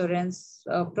insurance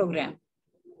program.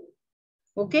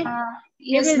 Okay?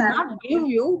 Yes, they will ma'am. not give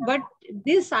you, but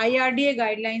this IRDA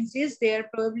guidelines is there.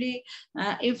 Probably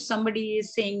if somebody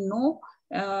is saying no,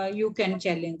 you can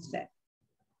challenge that.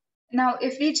 Now,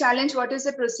 if we challenge, what is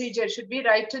the procedure? Should we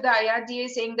write to the IRDA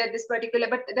saying that this particular,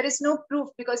 but there is no proof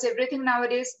because everything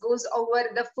nowadays goes over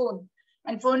the phone.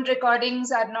 And phone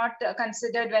recordings are not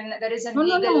considered when there is a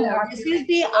legal. No. This is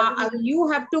the you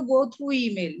have to go through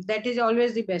email. That is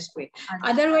always the best way.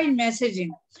 Otherwise,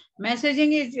 messaging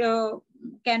is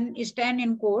can stand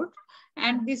in court.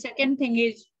 And the second thing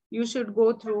is you should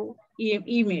go through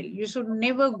email. You should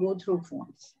never go through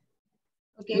phones.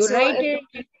 Okay,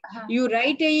 you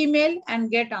write a email and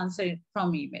get answer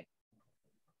from email.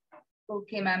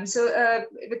 Okay, ma'am. So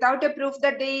without a proof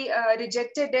that they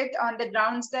rejected it on the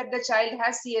grounds that the child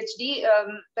has CHD,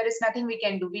 there is nothing we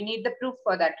can do. We need the proof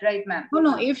for that, right, ma'am?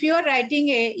 No. If you are writing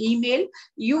a email,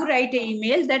 you write an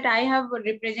email that I have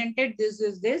represented this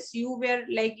is this. You were,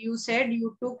 like you said,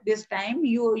 you took this time.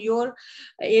 Your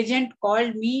agent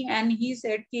called me and he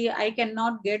said, I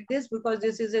cannot get this because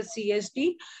this is a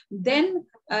CHD. Then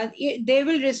they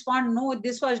will respond, no,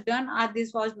 this was done or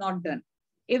this was not done.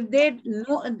 If they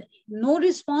no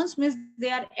response means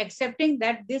they are accepting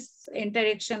that this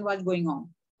interaction was going on.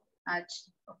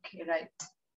 Okay, right.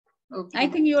 Okay. I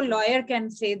think your lawyer can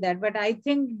say that, but I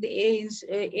think a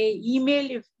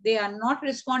email, if they are not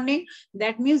responding,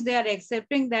 that means they are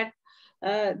accepting that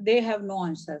they have no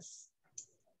answers.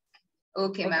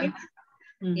 Okay, ma'am.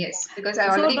 Yes, because I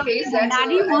already faced that.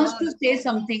 Bhandari wants to say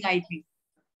something, I think.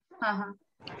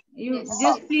 You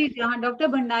just please, Dr.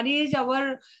 Bhandari is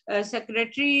our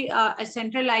secretary,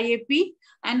 Central IAP,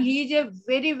 and he is a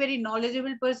very, very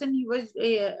knowledgeable person.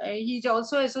 He is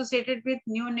also associated with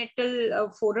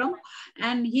Neonatal Forum,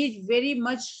 and he is very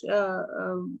much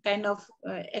kind of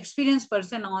experienced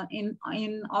person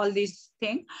in all these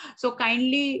things. So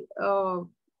kindly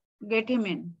get him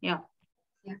in. Yeah.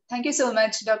 Thank you so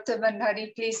much, Dr.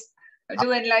 Bhandari. Please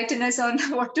do enlighten us on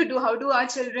what to do. How do our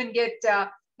children get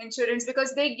insurance?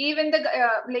 Because they give in the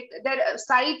like their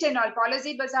site and all,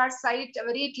 Policy Bazaar site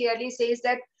very clearly says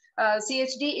that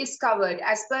CHD is covered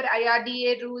as per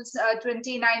IRDA rules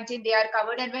 2019. They are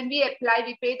covered, and when we apply,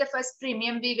 we pay the first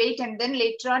premium, we wait, and then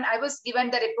later on I was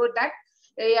given the report that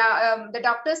the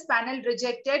doctors panel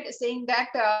rejected, saying that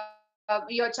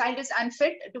your child is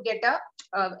unfit to get a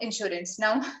insurance.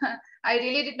 Now I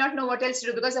really did not know what else to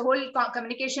do because the whole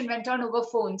communication went on over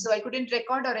phone, so I couldn't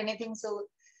record or anything. So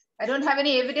I don't have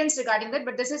any evidence regarding that,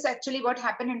 but this is actually what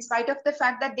happened, in spite of the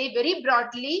fact that they very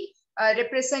broadly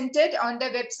represented on their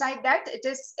website that it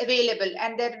is available.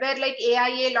 And there were like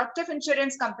AIA, lot of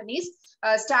insurance companies,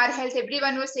 Star Health,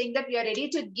 everyone was saying that we are ready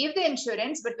to give the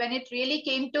insurance. But when it really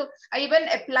came to, I even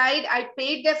applied, I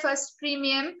paid the first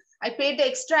premium, I paid the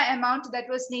extra amount that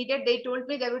was needed. They told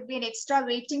me there would be an extra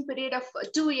waiting period of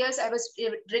 2 years. I was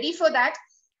ready for that.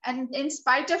 And in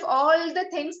spite of all the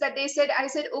things that they said, I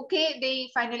said, okay, they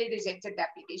finally rejected the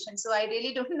application. So I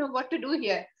really don't know what to do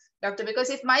here, doctor, because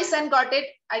if my son got it,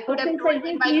 I could have told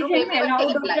in my group everyone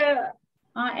can apply.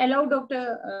 Allow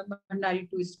Dr. Bhandari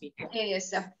to speak.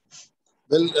 Yes, sir.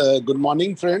 Well, good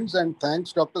morning, friends, and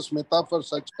thanks, Dr. Smita, for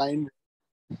such kind.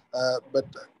 But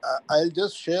I'll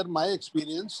just share my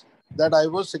experience that I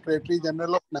was Secretary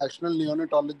General of National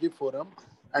Neonatology Forum,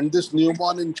 and this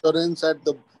newborn insurance at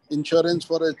the insurance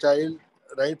for a child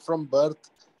right from birth,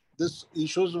 these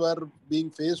issues were being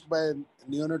faced by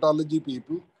neonatology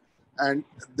people, and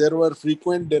there were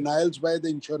frequent denials by the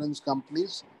insurance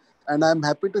companies. And I'm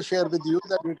happy to share with you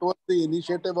that it was the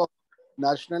initiative of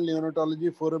National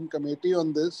Neonatology Forum Committee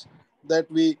on this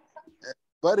that we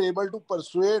were able to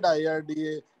persuade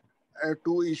IRDA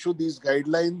to issue these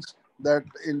guidelines that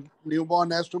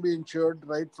newborn has to be insured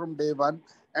right from day one,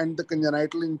 and the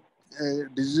congenital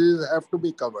diseases have to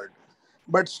be covered.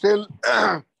 But still,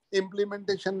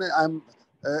 implementation, I'm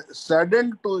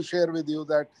saddened to share with you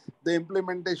that the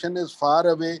implementation is far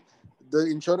away. The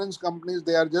insurance companies,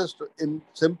 they are just, in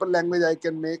simple language I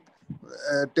can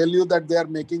tell you that they are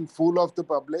making fool of the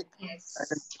public. Yes.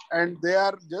 And they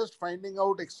are just finding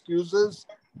out excuses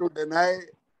to deny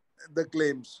the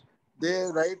claims. They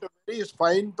write a very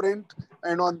fine print,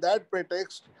 and on that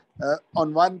pretext,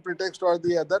 on one pretext or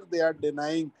the other, they are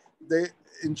denying. The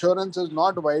insurance is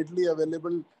not widely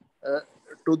available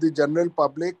to the general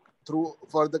public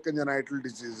for the congenital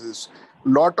diseases.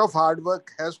 Lot of hard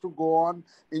work has to go on.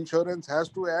 Insurance has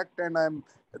to act, and I'm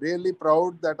really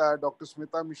proud that Dr.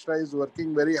 Smita Mishra is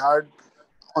working very hard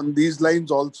on these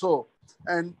lines also.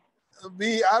 And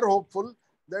we are hopeful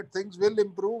that things will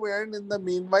improve. And in the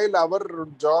meanwhile, our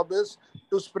job is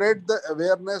to spread the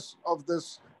awareness of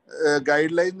this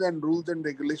guidelines and rules and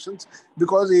regulations,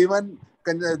 because even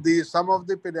some of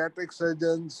the pediatric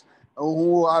surgeons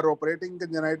who are operating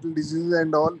congenital diseases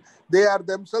and all, they are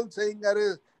themselves saying,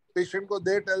 patient ko,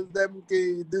 they tell them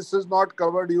ki this is not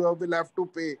covered, you will have to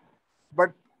pay.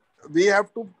 But we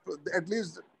have to, at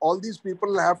least all these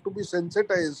people have to be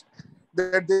sensitized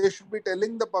that they should be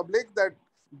telling the public that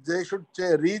they should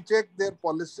recheck their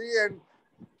policy and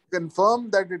confirm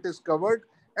that it is covered.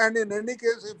 And in any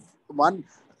case, if one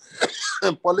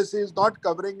policy is not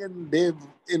covering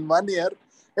in 1 year,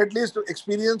 at least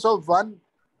experience of one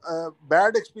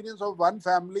bad experience of one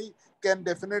family can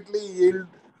definitely yield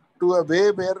to a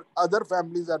way where other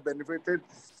families are benefited.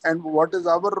 And what is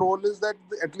our role is that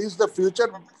at least the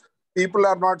future people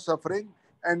are not suffering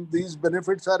and these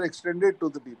benefits are extended to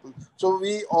the people. So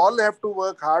we all have to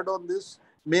work hard on this,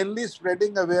 mainly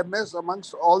spreading awareness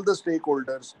amongst all the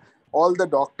stakeholders, all the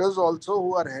doctors also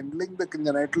who are handling the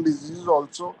congenital diseases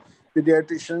also,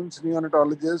 pediatricians,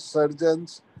 neonatologists,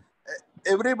 surgeons.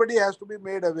 Everybody has to be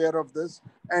made aware of this.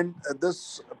 And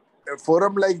this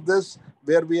forum like this,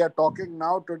 where we are talking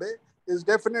now today, is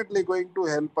definitely going to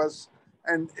help us,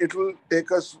 and it will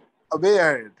take us a way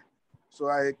ahead. So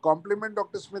I compliment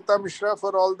Dr. Smita Mishra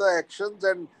for all the actions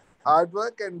and hard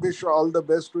work and wish all the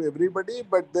best to everybody.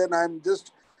 But then I'm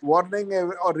just warning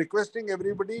or requesting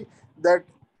everybody that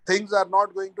things are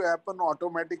not going to happen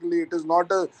automatically. It is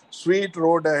not a sweet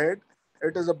road ahead.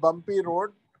 It is a bumpy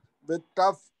road with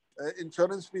tough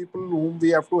insurance people whom we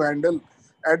have to handle.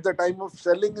 At the time of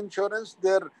selling insurance,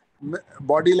 their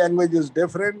body language is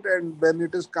different. And when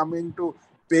it is coming to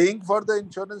paying for the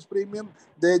insurance premium,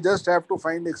 they just have to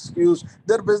find excuse.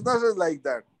 Their business is like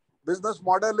that. Business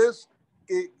model is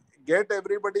get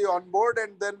everybody on board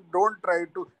and then don't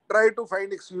try to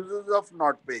find excuses of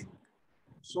not paying.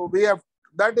 So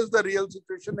that is the real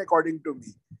situation according to me.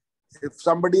 If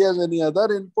somebody has any other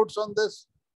inputs on this,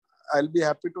 I'll be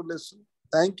happy to listen.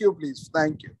 Thank you, please.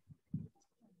 Thank you.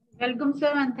 Welcome,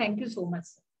 sir, and thank you so much.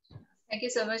 Thank you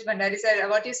so much, Bhandari sir.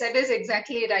 What you said is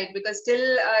exactly right, because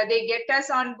still they get us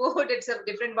on board. It's a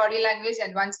different body language,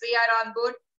 and once we are on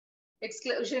board,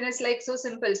 exclusion is like so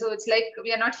simple. So it's like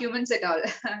we are not humans at all.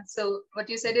 So what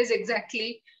you said is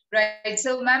exactly right.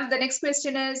 So, ma'am, the next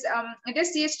question is: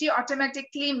 does CHD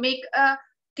automatically make a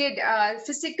kid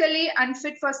physically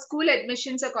unfit for school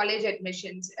admissions or college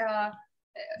admissions?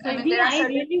 I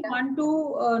really want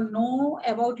to know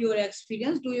about your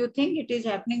experience. Do you think it is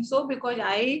happening so? Because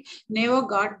I never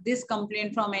got this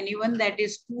complaint from anyone that a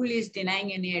school is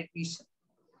denying any admission.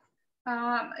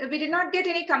 We did not get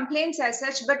any complaints as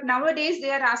such, but nowadays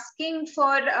they are asking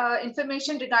for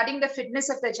information regarding the fitness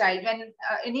of the child. When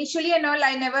initially and all,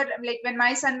 I never, like when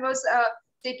my son was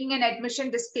taking an admission,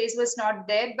 this case was not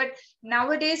there. But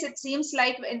nowadays it seems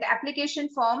like in the application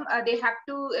form, they have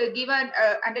to give an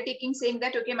undertaking saying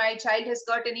that, okay, my child has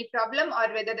got any problem,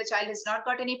 or whether the child has not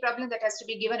got any problem, that has to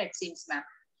be given, it seems, ma'am.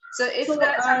 So if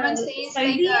someone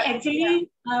says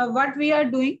what we are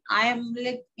doing, I am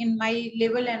like in my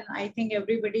level, and I think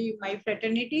everybody, my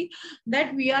fraternity,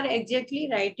 that we are exactly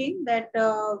writing that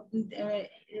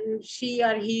she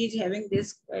or he is having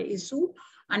this issue,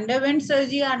 underwent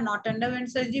surgery or not underwent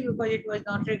surgery, because it was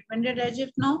not recommended as of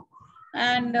now.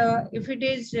 And if it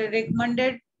is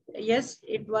recommended, yes,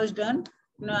 it was done.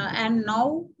 And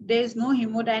now there is no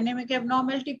hemodynamic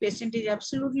abnormality, patient is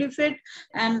absolutely fit,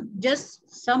 and just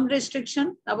some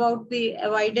restriction about the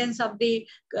avoidance of the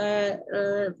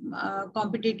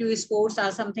competitive sports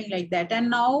or something like that. And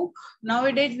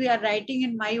nowadays we are writing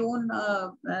in my own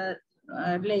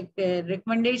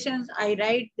recommendations. I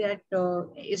write that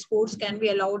sports can be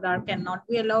allowed or cannot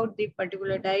be allowed, the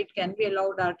particular diet can be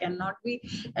allowed or cannot be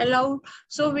allowed.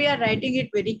 So we are writing it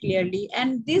very clearly.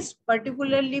 And this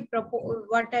particularly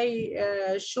what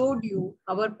I showed you,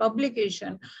 our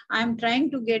publication, I am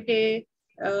trying to get a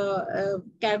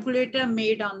calculator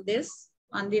made on this,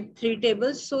 on the 3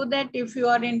 tables, so that if you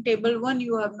are in table 1,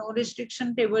 you have no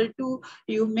restriction, table 2,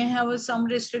 you may have some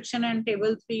restriction, and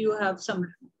table 3, you have some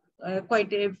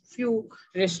quite a few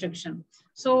restrictions.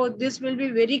 So this will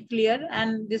be very clear,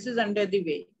 and this is under the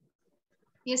way.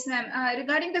 Yes, ma'am.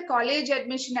 Regarding the college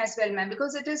admission as well, ma'am,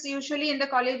 because it is usually in the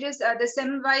colleges, the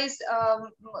SEM-wise,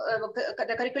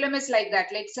 the curriculum is like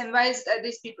that. Like SEM-wise,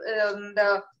 these people,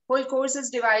 the whole course is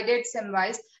divided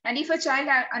SEM-wise. And if a child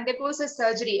undergoes a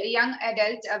surgery, a young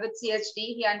adult with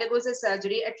CHD, he undergoes a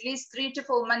surgery, at least 3 to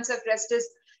 4 months of rest is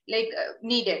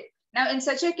needed. Now, in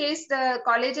such a case, the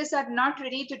colleges are not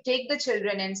ready to take the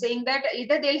children in, saying that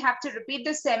either they'll have to repeat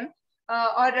the SEM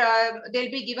or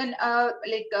they'll be given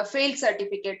a failed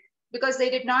certificate because they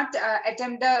did not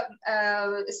attempt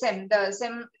the SEM. The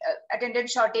SEM attended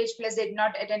shortage plus they did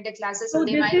not attend the classes. So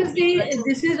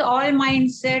this is all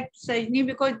mindset, Sajni,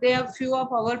 because there are few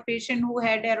of our patients who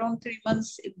had around 3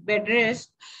 months bed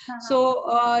rest. So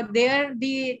there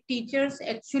the teachers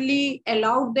actually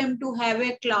allowed them to have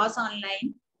a class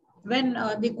online when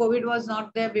the COVID was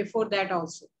not there before that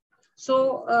also.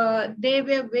 So they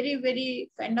were very,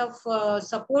 very kind of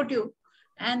supportive,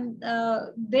 and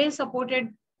they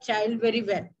supported child very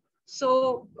well.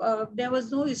 So there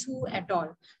was no issue at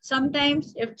all.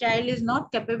 Sometimes if child is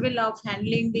not capable of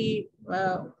handling the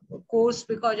course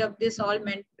because of this all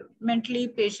mentally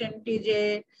patient is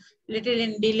a little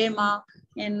in dilemma,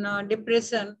 in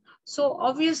depression. So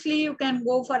obviously you can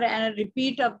go for a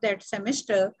repeat of that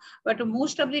semester, but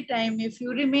most of the time, if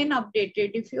you remain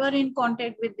updated, if you are in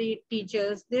contact with the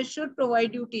teachers, they should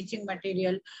provide you teaching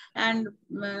material. And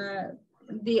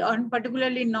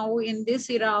particularly now in this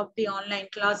era of the online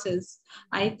classes,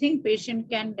 I think patient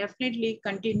can definitely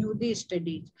continue the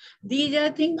studies. These are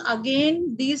things,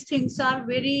 again, these things are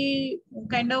very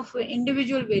kind of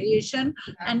individual variation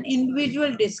and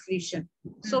individual discretion.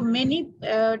 So many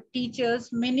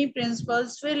teachers, many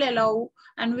principals will allow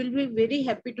and will be very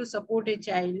happy to support a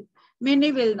child.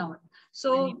 Many will not.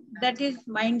 So that is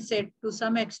mindset to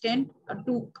some extent.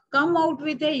 To come out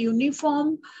with a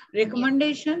uniform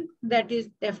recommendation, that is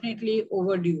definitely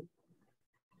overdue.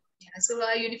 Yeah, so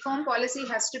a uniform policy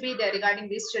has to be there regarding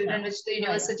these children, which the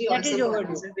university that also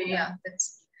follows.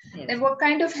 Then what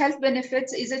kind of health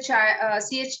benefits is a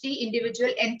CHD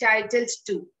individual entitled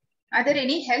to? Are there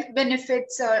any health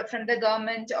benefits from the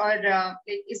government, or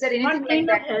is there anything like that? What kind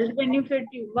of health benefit?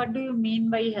 What do you mean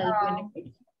by health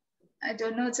benefit? I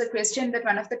don't know. It's a question that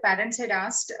one of the parents had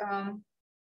asked.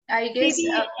 I guess.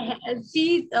 There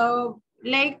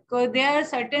are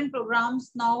certain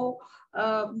programs now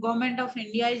Government of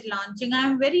India is launching. I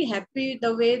am very happy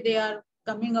the way they are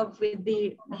coming up with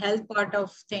the health part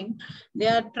of thing. They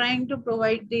are trying to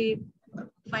provide the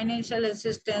financial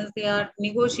assistance. They are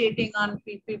negotiating on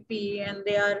PPP, and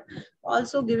they are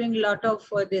also giving a lot of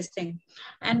this thing.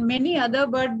 And many other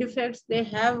birth defects, they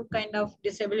have kind of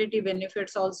disability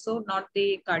benefits also, not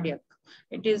the cardiac.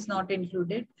 It is not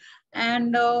included.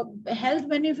 And health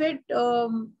benefit,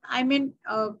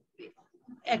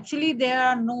 actually there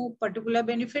are no particular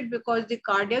benefit because the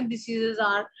cardiac diseases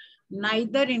are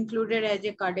neither included as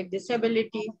a cardiac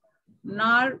disability,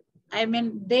 nor,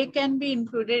 they can be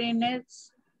included in a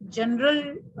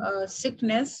general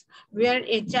sickness where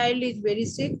a child is very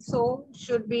sick, so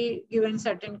should be given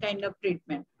certain kind of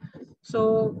treatment.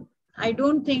 So I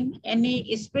don't think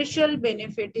any special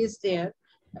benefit is there.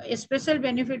 A special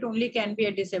benefit only can be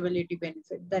a disability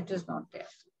benefit. That is not there.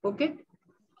 Okay.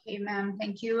 Okay, ma'am.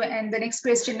 Thank you. And the next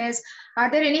question is, are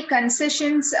there any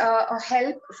concessions or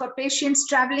help for patients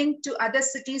traveling to other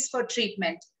cities for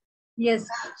treatment? Yes.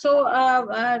 So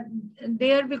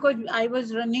there, because I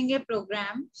was running a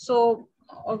program, so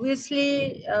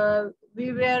obviously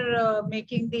we were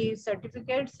making the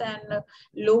certificates, and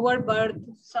lower birth,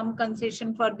 some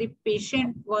concession for the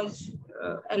patient was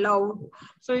allowed.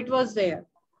 So it was there.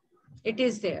 It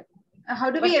is there. How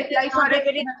do we apply for it?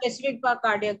 Very specific for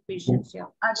cardiac patients. Yeah.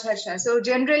 Achha. So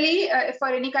generally, for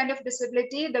any kind of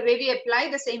disability, the way we apply,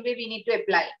 the same way we need to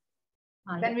apply.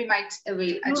 Then we might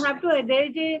avail. You have to. There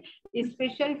is a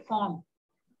special form.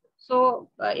 So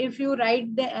if you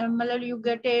write the you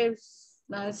get a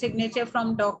signature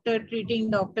from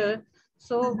treating doctor.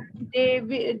 So they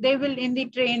will in the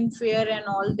train fare and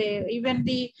all, even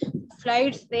the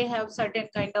flights, they have certain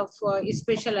kind of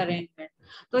special arrangement.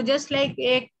 So just like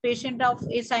a patient of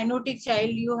a cyanotic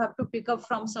child, you have to pick up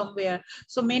from somewhere.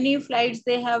 So many flights,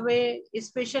 they have a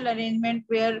special arrangement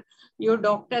where your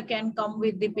doctor can come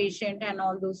with the patient and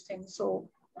all those things. So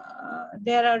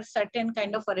there are certain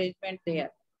kind of arrangement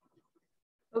there.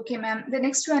 Okay, ma'am. The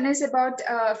next one is about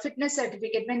fitness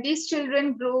certificate. When these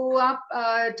children grow up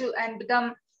and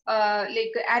become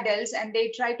like adults and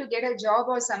they try to get a job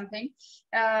or something,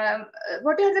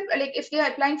 what are the, like if they are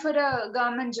applying for a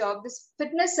government job, this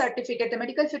fitness certificate, the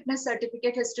medical fitness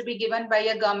certificate has to be given by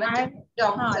a government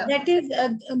doctor. That is,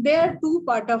 there are two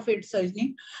parts of it,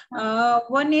 Sajni.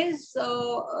 One is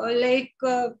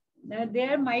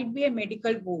there might be a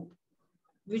medical board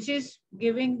which is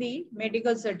giving the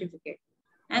medical certificate,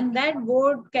 and that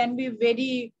board can be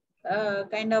very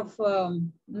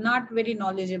not very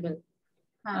knowledgeable,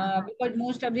 because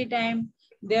most of the time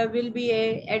there will be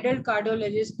a adult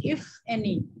cardiologist, if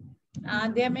any.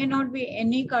 There may not be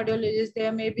any cardiologist,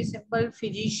 there may be simple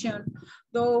physician,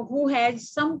 though, who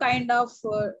has some kind of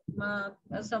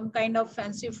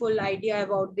fanciful idea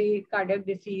about the cardiac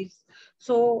disease.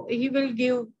 So he will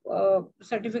give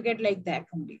certificate like that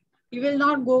only. He will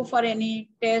not go for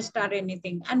any test or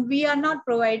anything. And we are not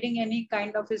providing any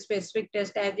kind of a specific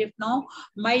test, as if now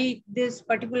this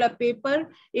particular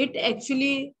paper, it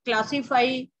actually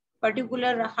classify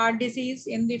particular heart disease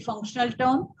in the functional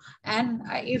term. And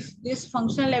if this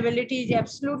functional ability is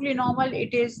absolutely normal,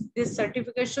 this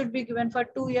certificate should be given for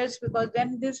 2 years, because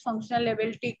then this functional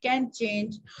ability can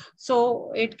change.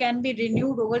 So it can be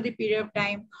renewed over the period of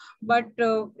time. But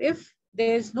if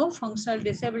there is no functional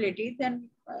disability, then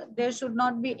there should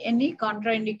not be any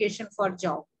contraindication for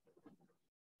job.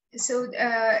 So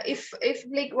if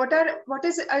like what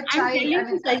is a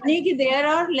child?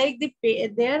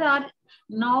 There are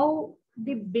now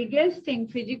the biggest thing,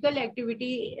 physical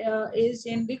activity is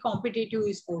in the competitive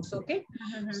sports. Okay.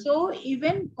 So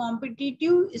even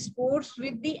competitive sports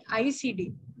with the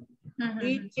ICD,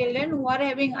 the children who are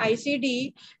having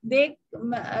ICD, they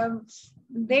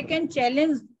can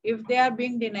challenge if they are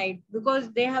being denied,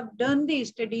 because they have done the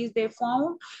studies. They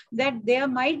found that there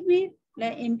might be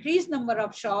an increased number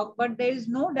of shock, but there is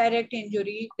no direct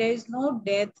injury, there is no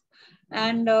death,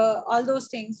 and all those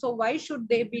things. So why should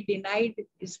they be denied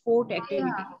sport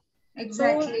activity? Yeah,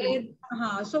 exactly.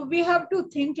 So we have to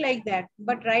think like that.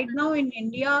 But right now in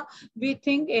India, we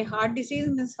think a heart disease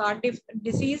means heart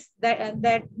disease.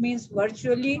 That means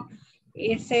virtually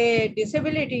it's a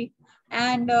disability.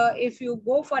 And if you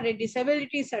go for a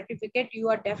disability certificate, you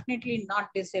are definitely not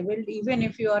disabled, even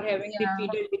if you are having the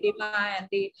pedal edema and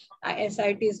the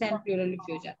ascites and pleural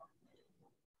effusion.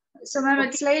 So, ma'am,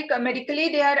 it's like medically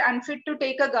they are unfit to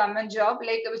take a government job,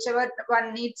 like whichever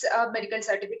one needs a medical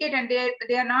certificate, and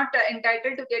they are not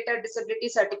entitled to get a disability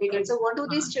certificate. So, what do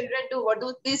these children do? What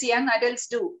do these young adults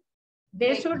do?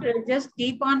 They should just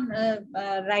keep on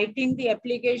writing the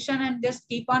application and just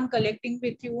keep on collecting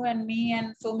with you and me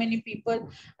and so many people.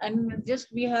 And just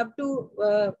we have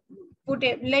to put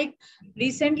it like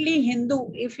recently Hindu,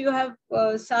 if you have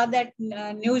saw that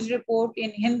news report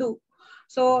in Hindu.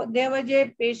 So there was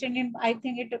a patient in, I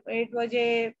think it was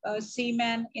a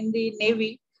seaman in the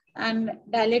Navy, and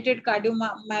dilated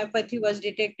cardiomyopathy was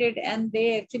detected, and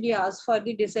they actually asked for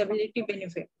the disability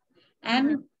benefit.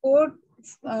 And court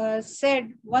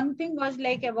said one thing was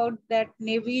like about that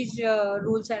Navy's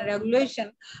rules and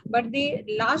regulation, but the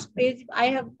last page I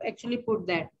have actually put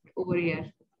that over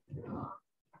here.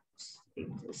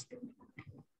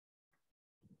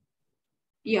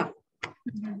 Yeah,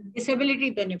 disability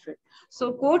benefit.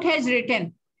 So court has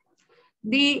written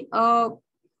they have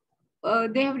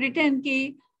written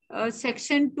ki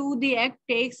Section 2, the Act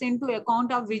takes into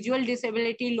account of visual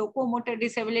disability, locomotor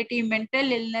disability,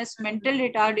 mental illness, mental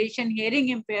retardation, hearing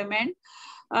impairment,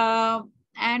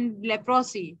 and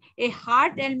leprosy. A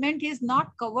heart ailment is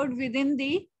not covered within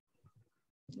the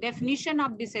definition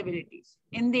of disabilities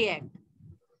in the Act.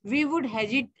 We would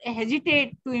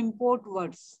hesitate to import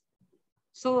words.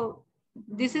 So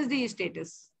this is the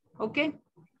status. Okay.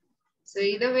 So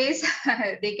either ways,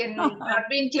 they can not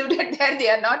be included there. They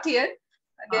are not here.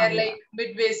 They are like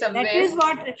midway somewhere. That is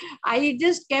what I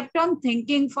just kept on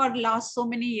thinking for last so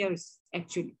many years,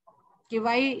 actually.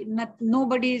 Why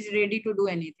nobody is ready to do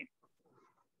anything?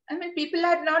 I mean, people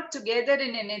are not together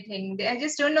in anything. I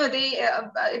just don't know.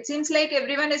 It seems like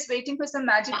everyone is waiting for some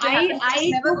magic to happen.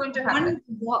 It's never going to happen.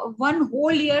 One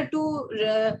whole year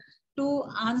to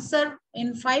answer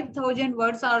in 5,000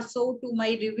 words or so to my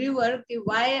reviewer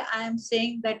why I am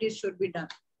saying that it should be done.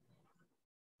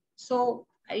 So,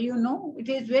 you know, it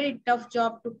is very tough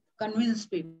job to convince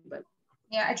people.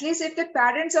 Yeah, at least if the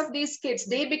parents of these kids,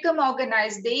 they become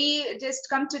organized, they just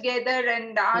come together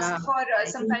and ask for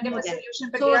some kind of a solution.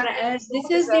 But so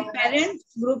this is the parents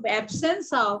group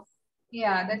absence of.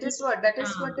 Yeah, that is what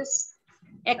is.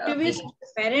 Activist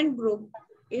parent group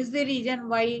is the reason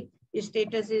why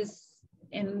status is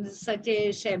in such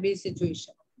a shabby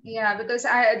situation. Yeah, because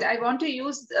I want to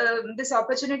use this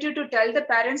opportunity to tell the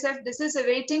parents that this is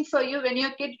waiting for you when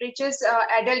your kid reaches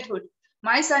adulthood.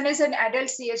 My son is an adult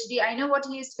CHD. I know what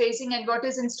he is facing and what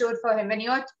is in store for him. When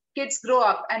your kids grow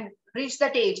up and reach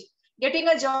that age, getting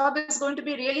a job is going to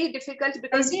be really difficult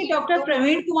because Dr.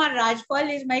 Praveen Kumar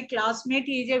Rajpal is my classmate.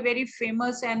 He is a very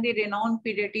famous and the renowned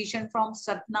pediatrician from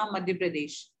Satna, Madhya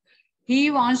Pradesh.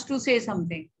 He wants to say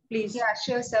something, please. Yeah,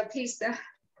 sure, sir. Please, sir.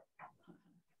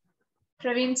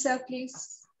 Praveen, sir,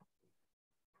 please.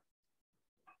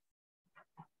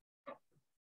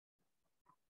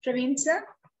 Praveen, sir.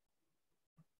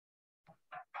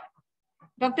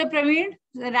 Dr. Praveen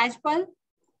Rajpal.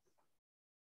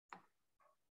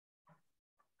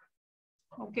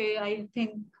 Okay, I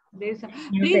think there's.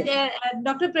 Please,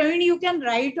 Dr. Praveen, you can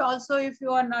write also if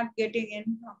you are not getting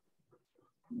in.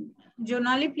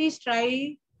 Jonali, please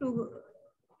try to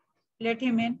let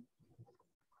him in.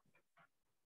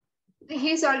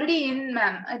 He's already in,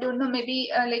 ma'am. I don't know,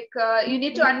 maybe you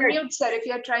need to unmute, sir, if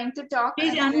you're trying to talk.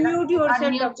 Please unmute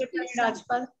yourself, Dr. Praveen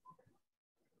Rajpal.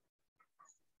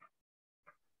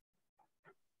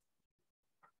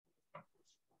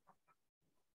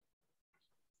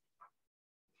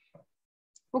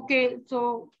 Okay,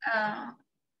 so.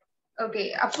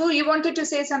 Okay, Apu, you wanted to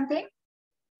say something?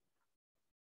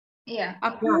 Yeah.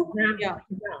 Apu, yeah.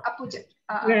 Apu,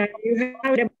 you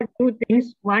have about two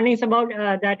things. One is about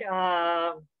that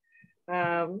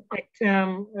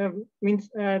means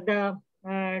the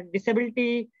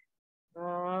disability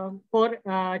for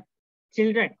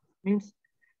children. Means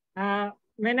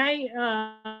when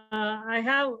I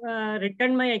have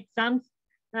written my exams,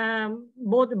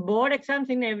 both board exams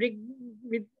in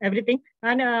with everything,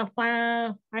 and I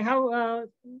have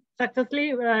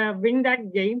successfully win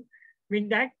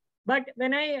that. But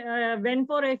when I went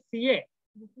for a CA,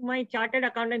 my chartered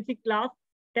accountancy class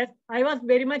test, I was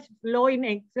very much low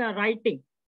in writing.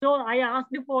 So I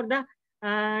asked for the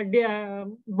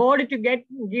board to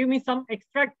give me some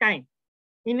extra time.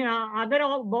 In other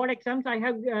board exams, I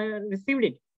have received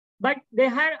it, but they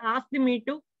had asked me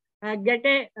to get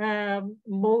a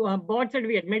board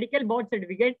certificate, medical board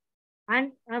certificate.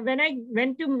 And when I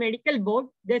went to medical board,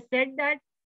 they said that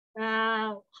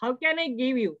how can I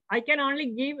give you? I can only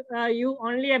give you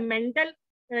only a mental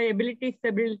ability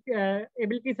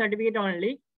certificate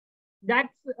only.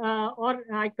 That's or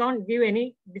I can't give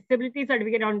any disability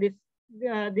certificate on this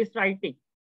writing.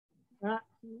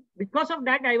 Because of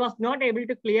that, I was not able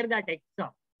to clear that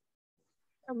exam.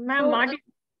 Ma'am,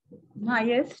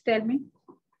 yes, tell me.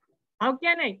 How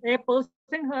can a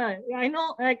person, I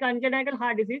know a congenital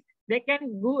heart disease, they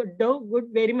can do good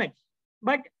very much.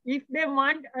 But if they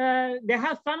want, they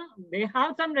have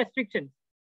some restrictions.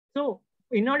 So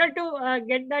in order to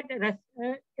get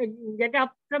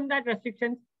up from that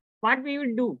restrictions, what we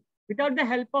will do without the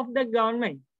help of the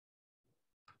government?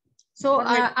 So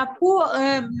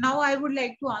Apu, now I would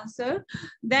like to answer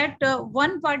that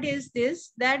one part is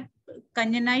this, that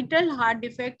congenital heart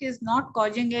defect is not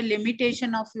causing a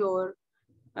limitation of your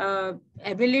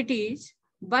abilities,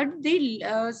 but the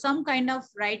some kind of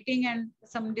writing and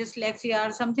some dyslexia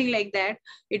or something like that,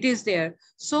 it is there.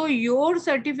 So your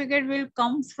certificate will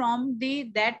come from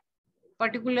that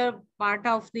particular part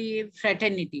of the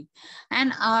fraternity.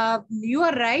 And you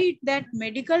are right that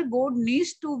medical board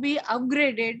needs to be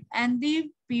upgraded, and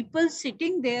the people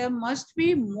sitting there must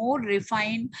be more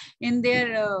refined in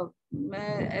their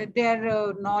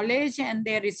knowledge and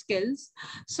their skills,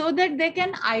 so that they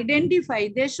can identify.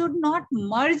 They should not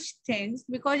merge things,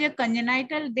 because a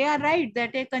congenital, they are right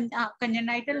that a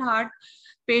congenital heart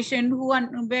patient who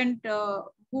underwent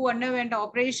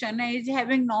operation and is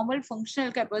having normal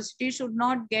functional capacity should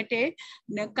not get a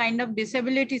kind of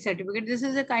disability certificate. This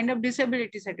is a kind of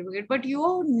disability certificate, but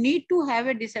you need to have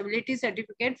a disability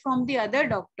certificate from the other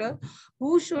doctor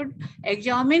who should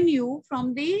examine you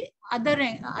from the other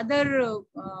angle.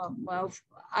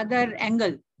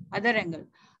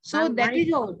 So that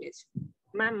is how it is.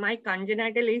 Ma'am, my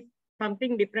congenital is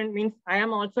something different, means I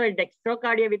am also a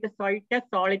dextrocardia with a solid.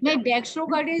 No,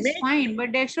 dextrocardia is fine,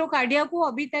 but dextrocardia को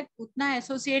अभी तक उतना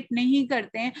associate नहीं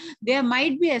करते हैं. There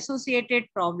might be associated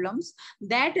problems.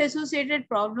 That associated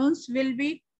problems will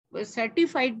be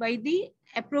certified by the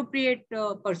appropriate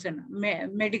person,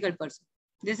 medical person.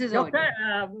 This is Doctor,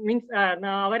 means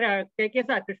our KK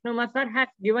sir, Krishnamar sir has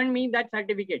given me that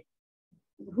certificate.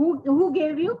 Who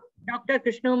gave you? Dr.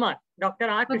 Krishnamar, Dr.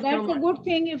 R. But Krishnamar. that's a good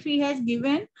thing if he has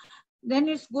given. Then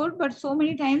it's good, but so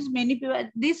many times many people,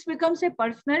 this becomes a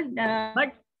personal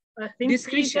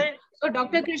discretion. So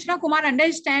Dr. Krishna Kumar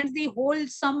understands the whole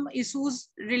some issues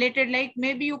related, like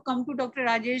maybe you come to Dr.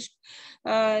 Rajesh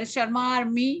Sharma or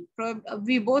me,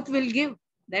 we both will give,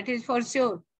 that is for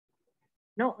sure.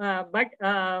 No, but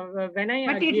when I...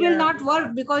 But it will not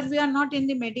work because we are not in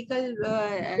the medical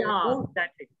board.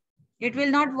 That's it. It will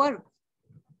not work.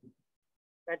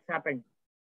 That's happened.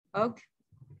 Okay.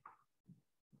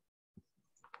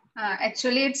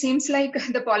 Actually, it seems like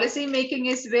the policy making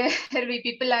is where we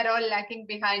people are all lacking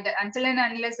behind. Until and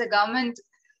unless the government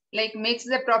like makes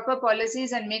the proper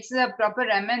policies and makes the proper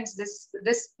amends,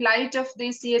 this plight of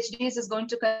these CHDs is going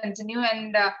to continue,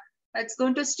 and it's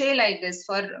going to stay like this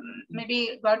for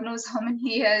maybe God knows how many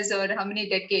years or how many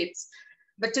decades.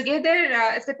 But together,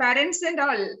 if the parents and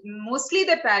all, mostly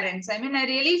the parents, I mean, I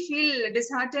really feel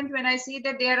disheartened when I see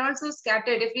that they are also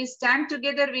scattered. If we stand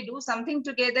together, we do something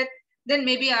together, then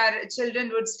maybe our children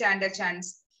would stand a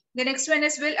chance. The next one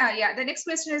is the next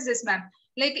question is this, ma'am.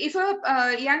 Like if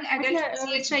a young adult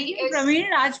CHD is... Praveen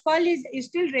Rajpal is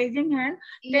still raising hand.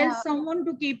 Tell someone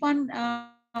to keep on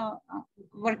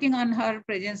working on her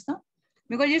presence now,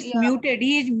 because it's muted.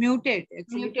 He is muted.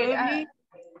 Actually, muted.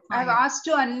 I've asked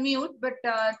to unmute, but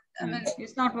I mean,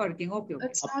 it's not working. Okay.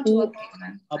 It's not working,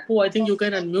 ma'am. Apu, I think you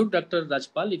can unmute Dr.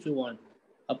 Rajpal if you want.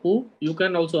 Apu, you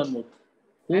can also unmute.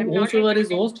 Whosoever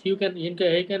is host, he can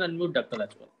unmute Dr.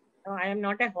 Rajpal. No, I am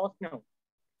not a host now.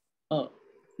 No,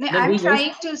 I'm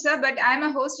trying to, sir, but I'm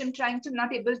a host. I'm trying to,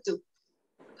 not able to.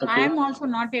 Okay. I am also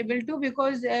not able to,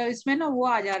 because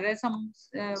some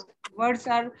words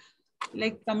are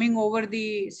like coming over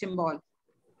the symbol.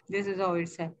 This is how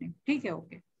it's happening.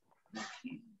 Okay.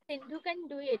 Sindhu can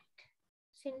do it.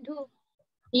 Sindhu.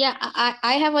 Yeah,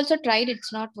 I have also tried.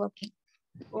 It's not working.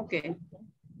 Okay.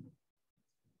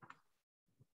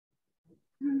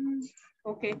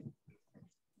 Okay.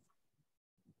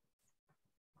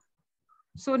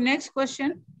 So next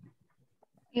question.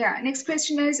 Yeah, next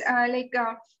question is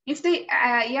if the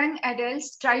young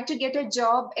adults try to get a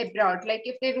job abroad, like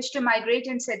if they wish to migrate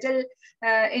and settle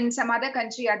in some other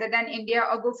country other than India,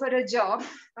 or go for a job,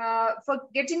 for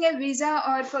getting a visa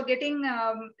or for getting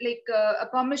a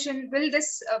permission, will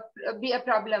this be a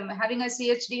problem? Having a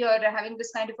CHD or having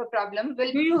this kind of a problem?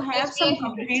 Do you have some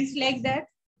complaints like that?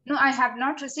 No, I have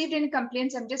not received any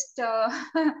complaints. I'm just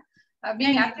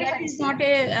being that is not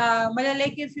a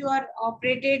like if you are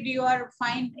operated, you are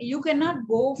fine. You cannot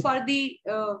go for the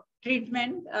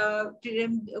treatment.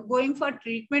 Going for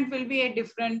treatment will be a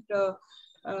different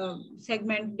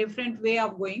segment, different way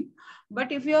of going.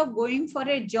 But if you are going for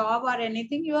a job or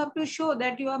anything, you have to show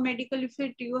that you are medically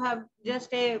fit. You have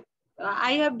just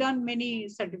I have done many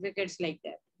certificates like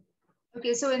that.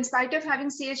 Okay, so in spite of having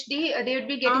CHD, they would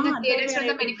be getting a clearance from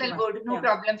the medical board. No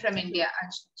problem from India.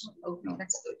 Okay,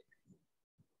 that's good.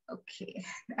 Okay,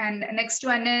 and next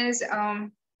one is,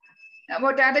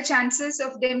 what are the chances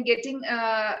of them getting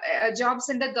jobs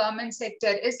in the government sector?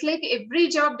 It's like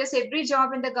does every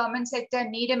job in the government sector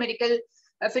need a medical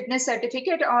fitness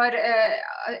certificate, or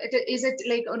is it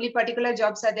like only particular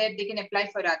jobs are there, they can apply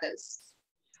for others?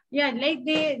 Yeah, like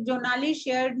Jonali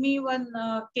shared me one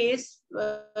case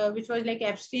which was like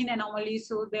Epstein anomaly.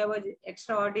 So there was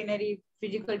extraordinary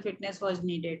physical fitness was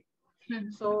needed.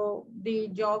 So the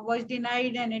job was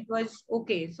denied and it was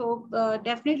okay. So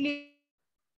definitely.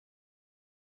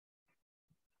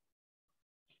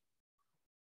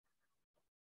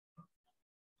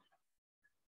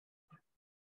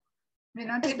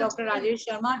 Dr. Rajesh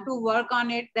Sharma to work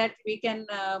on it, that we can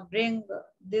bring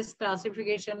this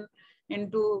classification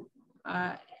into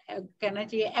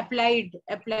applied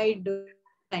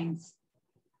science.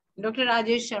 Dr.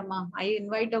 Rajesh Sharma, I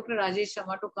invite Dr. Rajesh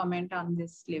Sharma to comment on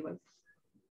this level.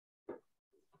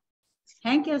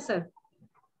 Thank you, sir.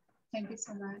 Thank you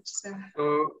so much, sir.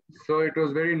 So it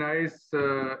was very nice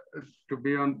to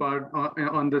be on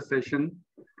the session.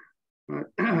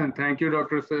 Thank you,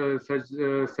 Dr.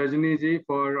 Sajani ji,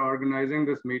 for organizing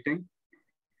this meeting,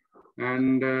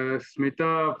 and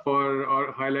Smita for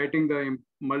highlighting the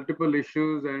multiple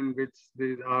issues and which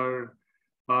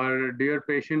our dear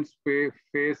patients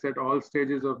face at all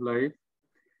stages of life.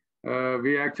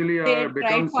 We actually are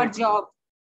become for job,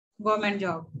 government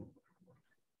job.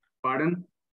 Pardon?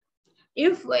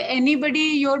 If anybody,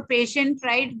 your patient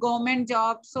tried government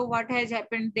job, so what has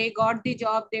happened? They got the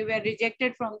job, they were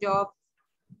rejected from job.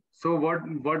 So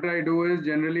what I do is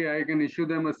generally I can issue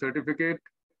them a certificate,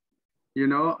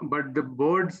 but the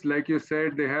boards, like you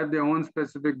said, they have their own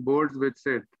specific boards which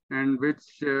sit, and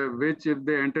which if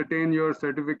they entertain your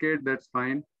certificate, that's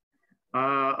fine.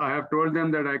 I have told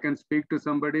them that I can speak to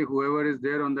somebody, whoever is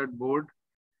there on that board,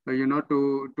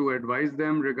 to advise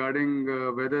them regarding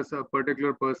whether a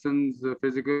particular person's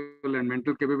physical and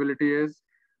mental capability is.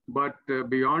 But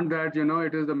beyond that,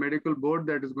 it is the medical board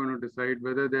that is going to decide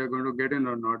whether they are going to get in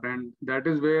or not. And that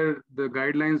is where the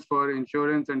guidelines for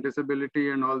insurance and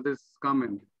disability and all this come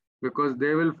in. because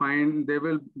they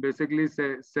will basically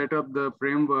set up the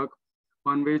framework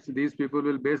on which these people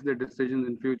will base their decisions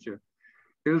in future.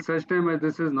 Till such time as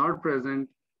this is not present,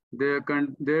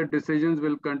 their decisions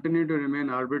will continue to remain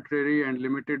arbitrary and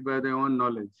limited by their own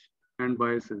knowledge and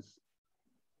biases.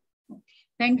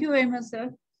 Thank you very much,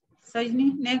 sir.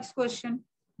 Sajni, next question.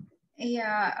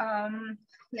 Yeah,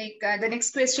 the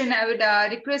next question, I would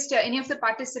request any of the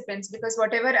participants, because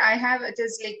whatever I have, it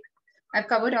is like I've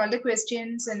covered all the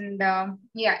questions, and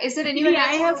yeah, is there anyone else?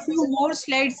 I have few more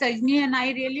slides, Sajni, and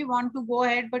I really want to go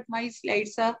ahead, but my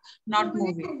slides are not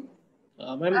moving.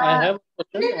 Ma'am, I have a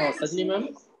question, Sajni ma'am.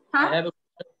 Huh? I have a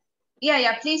question.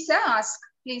 Yeah, please, sir, ask,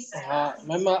 please.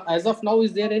 Ma'am, as of now,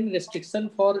 is there any restriction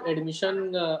for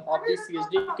admission of the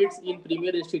CHD kids in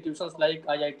premier institutions like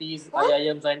IITs,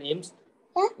 IIMs, and AIMS?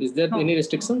 Is there any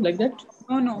restriction like that?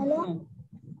 No.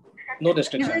 No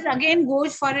restriction. This again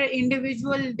goes for an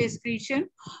individual discretion.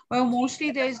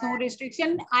 Mostly there is no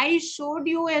restriction. I showed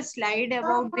you a slide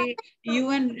about the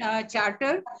UN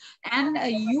charter, and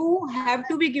you have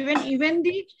to be given, even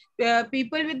the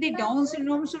people with the Down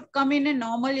syndrome should come in a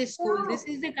normal school. This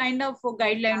is the kind of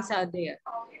guidelines are there.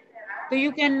 So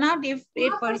you cannot, if a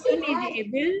person is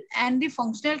able and the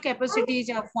functional capacities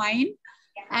are fine,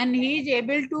 and he is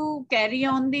able to carry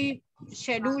on the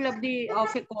schedule of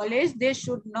a college, they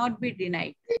should not be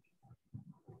denied.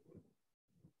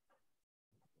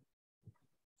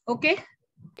 Okay.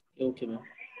 Okay,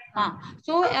 ma'am.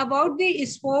 So about the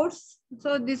sports,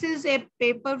 so this is a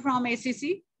paper from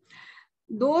ACC.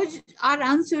 Those are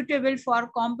unsuitable for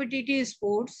competitive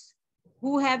sports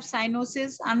who have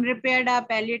cyanosis, unrepaired or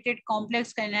palliated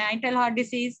complex congenital heart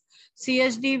disease,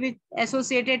 CHD with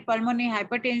associated pulmonary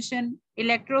hypertension,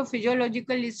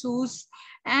 electrophysiological issues,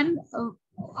 and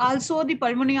also the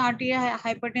pulmonary arterial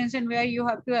hypertension, where you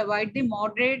have to avoid the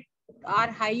moderate or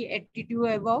high altitude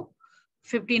above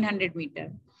 1500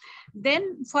 meters.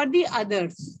 Then for the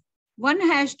others, one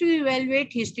has to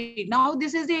evaluate history. Now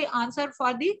this is the answer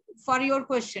for your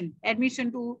question,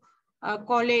 admission to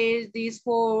college, the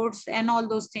sports and all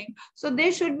those things. So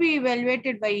they should be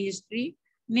evaluated by history,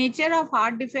 nature of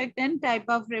heart defect and type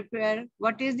of repair,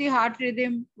 what is the heart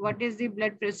rhythm, what is the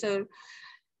blood pressure,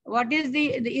 what is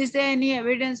is there any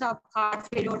evidence of heart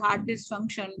failure, heart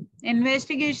dysfunction,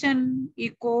 investigation,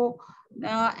 echo,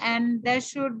 and that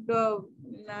should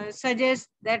suggest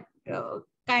that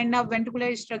kind of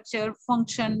ventricular structure,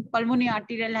 function, pulmonary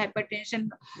arterial hypertension,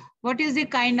 what is the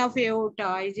kind of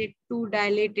aorta, is it too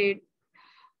dilated,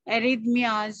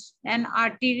 arrhythmias, and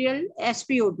arterial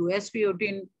SpO2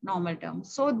 in normal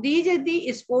terms. So these are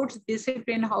the sports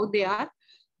discipline, how they are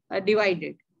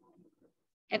divided.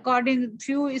 According to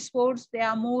few sports, they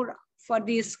are more for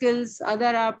the skills, other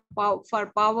are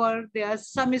for power. There are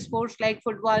some sports like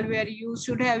football where you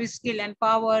should have skill and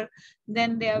power.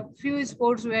 Then there are few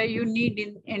sports where you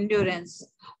need endurance.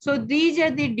 So these are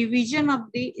the division of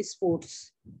the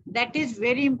sports. That is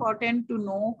very important to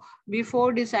know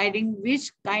before deciding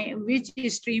which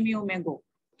stream you may go.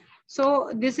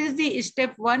 So this is the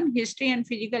step 1, history and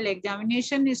physical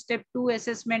examination. Step 2,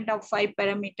 assessment of 5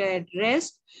 parameters at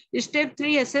rest. Step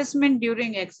 3, assessment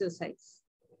during exercise.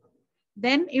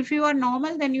 Then if you are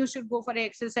normal, then you should go for an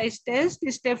exercise test.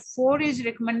 Step 4 is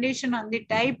recommendation on the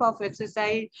type of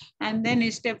exercise. And then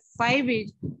step 5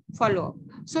 is follow-up.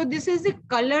 So this is the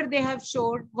color they have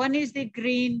showed. One is the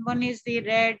green, one is the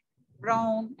red,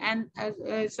 brown, and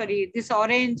this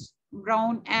orange,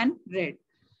 brown, and red.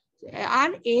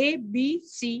 Are A, B,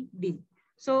 C, D.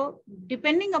 So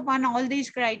depending upon all these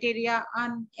criteria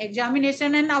on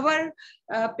examination, and our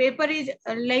paper is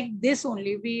like this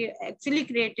only. We actually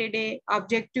created a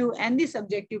objective and the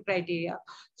subjective criteria.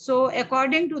 So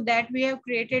according to that, we have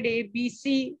created a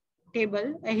BC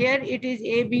table. Here it is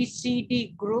A, B, C,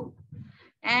 D group.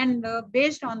 And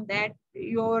based on that,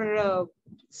 your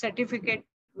certificate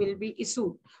will be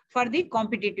issued for the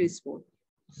competitive sport.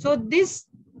 So this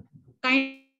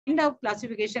kind of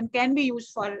classification can be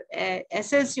used for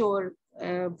assess your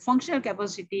functional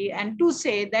capacity and to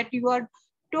say that you are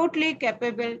totally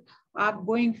capable of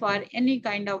going for any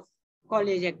kind of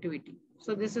college activity.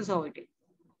 So this is how it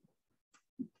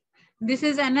is. This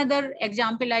is another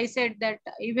example. I said that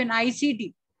even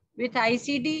ICD, with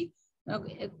ICD,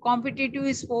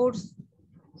 competitive sports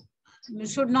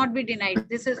should not be denied.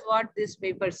 This is what this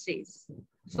paper says.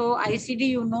 So ICD,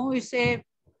 you know, is a,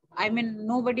 I mean,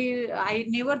 nobody, I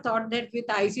never thought that with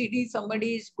ICD,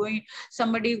 somebody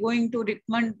going to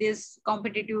recommend this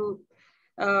competitive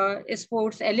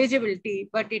sports eligibility,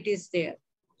 but it is there.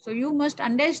 So you must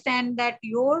understand that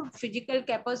your physical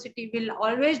capacity will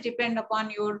always depend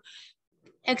upon your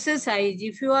exercise.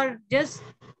 If you are just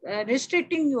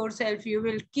restricting yourself, you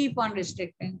will keep on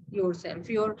restricting yourself.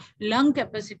 Your lung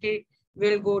capacity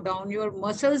will go down, your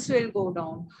muscles will go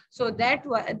down. So that's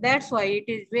why it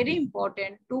is very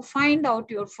important to find out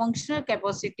your functional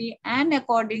capacity and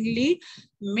accordingly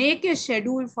make a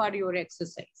schedule for your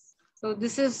exercise. So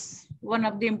this is one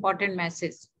of the important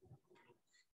messages.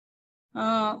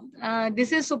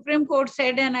 This is Supreme Court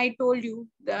said, and I told you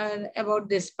about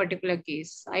this particular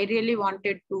case. I really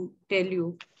wanted to tell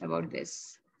you about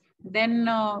this. Then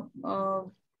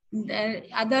the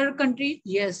other countries,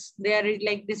 yes, they are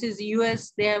like, this is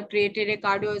US, they have created a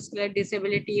cardiovascular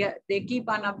disability. They keep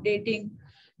on updating.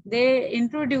 They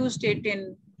introduced it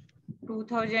in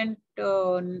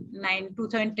 2009,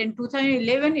 2010,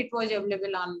 2011, it was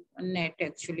available on net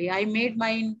actually. I made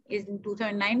mine in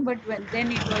 2009, but then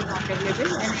it was not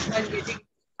available and it was getting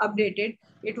updated.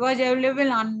 It was available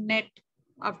on net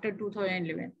after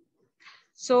 2011.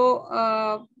 So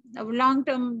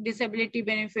long-term disability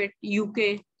benefit,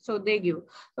 UK, so they give.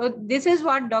 So this is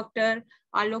what Dr.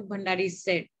 Alok Bhandari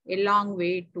said, a long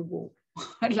way to go,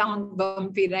 a long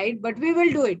bumpy ride, but we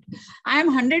will do it. I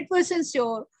am 100%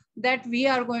 sure that we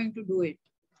are going to do it.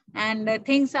 And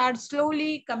things are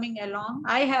slowly coming along.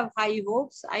 I have high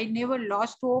hopes. I never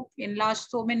lost hope in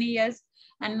last so many years.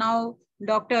 And now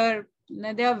there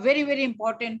are very, very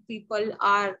important people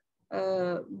are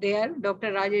there.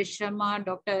 Dr. Rajesh Sharma,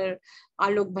 Dr.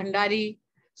 Alok Bhandari.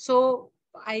 So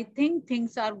I think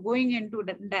things are going into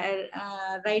the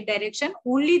right direction.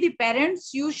 Only the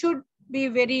parents, you should be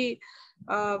very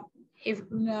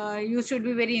you should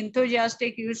be very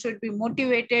enthusiastic, you should be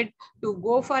motivated to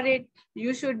go for it.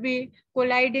 You should be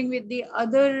colliding with the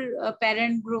other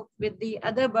parent group, with the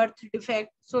other birth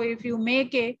defect. So if you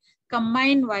make a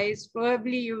combined wise,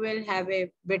 probably you will have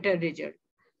a better result.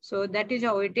 So that is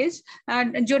how it is.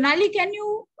 And Jonali, can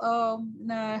you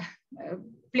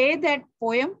play that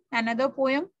poem, another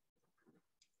poem?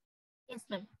 Yes,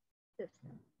 ma'am.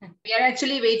 We are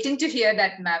actually waiting to hear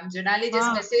that, ma'am. Jonali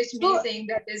just messaged me saying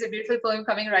that there's a beautiful poem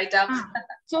coming right up.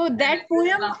 So that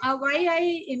poem, why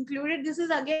I included, this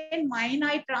is again mine.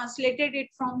 I translated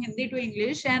it from Hindi to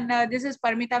English, and this is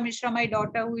Parmita Mishra, my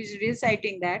daughter, who is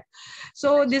reciting that.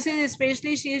 So this is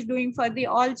especially she is doing for the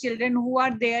all children who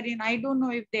are there in, I don't know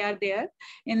if they are there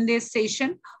in this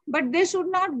session, but they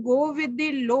should not go with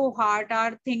the low heart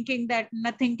or thinking that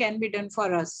nothing can be done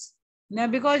for us. Now,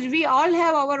 because we all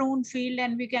have our own field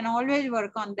and we can always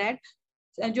work on that.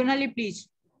 Jonali, please.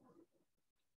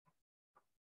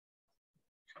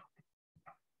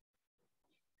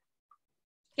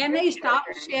 Can I stop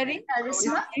sharing?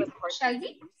 Shall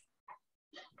we?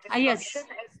 Yes.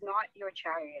 Destruction is not your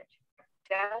chariot.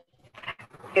 Death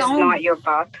is not your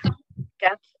path.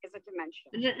 Death is a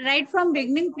dimension. Right from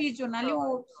beginning, please, Jonali.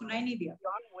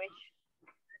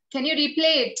 Can you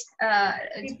replay it?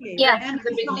 Yeah. And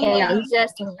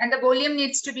the volume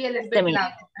needs to be a little bit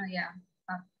loud. Yeah,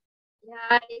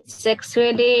 it's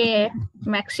actually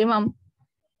maximum.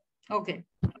 Okay.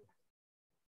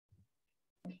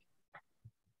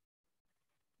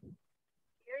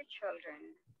 Dear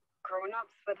children,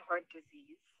 grown-ups with heart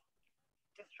disease,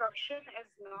 destruction is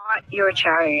not your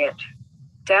chariot.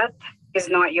 Death is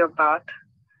not your path.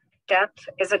 Death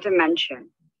is a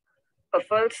dimension, a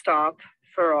full stop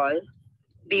for all,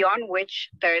 beyond which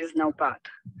there is no path.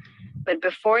 But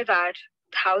before that,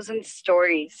 1,000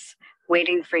 stories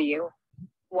waiting for you.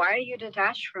 Why are you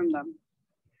detached from them?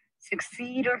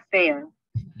 Succeed or fail,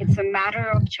 it's a matter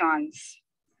of chance.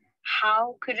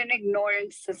 How could an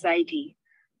ignorant society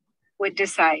would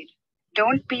decide?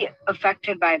 Don't be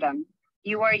affected by them.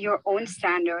 You are your own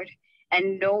standard,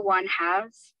 and no one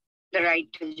has the right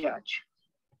to judge.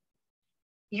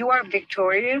 You are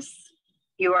victorious.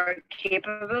 You are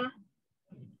capable.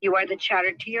 You are the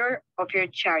charioteer of your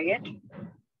chariot.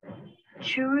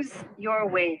 Choose your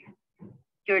way,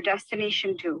 your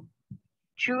destination too.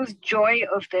 Choose joy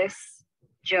of this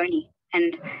journey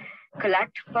and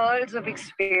collect pearls of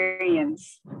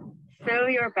experience. Fill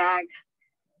your bag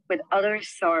with others'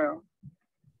 sorrow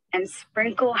and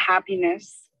sprinkle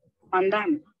happiness on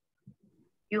them.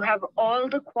 You have all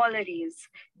the qualities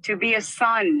to be a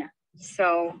sun,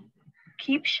 so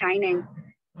keep shining.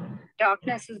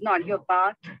 Darkness is not your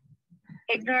path.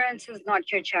 Ignorance is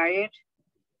not your chariot.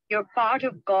 You're part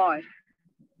of God.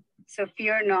 So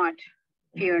fear not,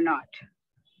 fear not.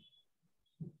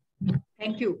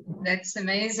 Thank you. That's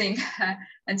amazing.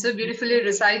 And so beautifully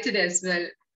recited as well.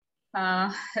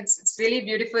 It's really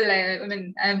beautiful. I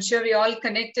mean, I'm sure we all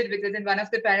connected because then one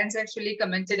of the parents actually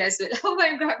commented as well. Oh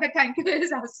my God, the thank you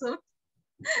is awesome.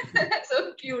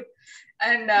 So cute.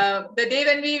 And the day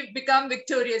when we become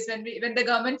victorious, when the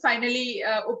government finally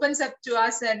opens up to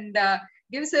us and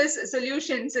gives us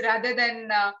solutions rather than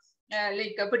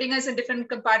putting us in different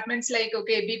compartments like,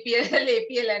 okay, BPL,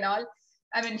 APL and all.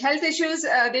 I mean, health issues,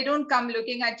 they don't come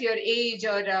looking at your age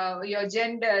or your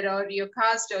gender or your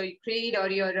caste or your creed or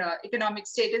your economic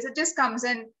status. It just comes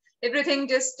and everything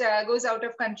just goes out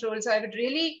of control. So I would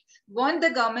really want the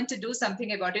government to do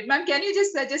something about it. Ma'am, can you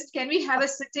just suggest, can we have a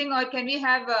sitting or can we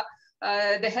have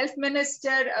the health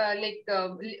minister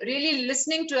really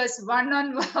listening to us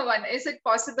one-on-one? Is it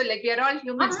possible? Like, we are all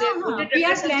humans. We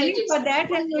are planning for that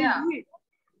and we'll do it.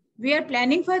 We are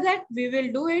planning for that. We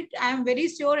will do it. I am very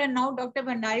sure. And now Dr.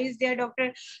 Bhandari is there.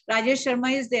 Dr. Rajesh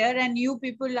Sharma is there. And you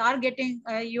people are getting,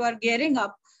 you are gearing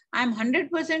up. I am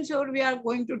 100% sure we are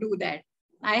going to do that.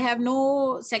 I have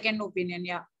no second opinion.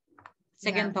 Yeah.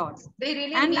 Second thoughts. They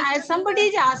really and somebody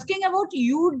is asking about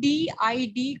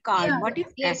UDID card. Yeah. What is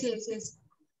yes, that?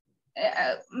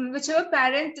 Yes. Whichever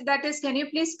parent that is, can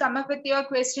you please come up with your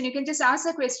question? You can just ask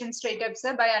a question straight up,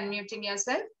 sir, by unmuting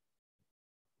yourself.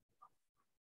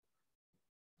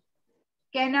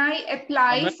 Can I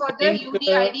apply for the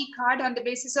UDID card on the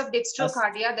basis of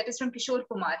dextrocardia? That is from Kishore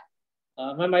Kumar.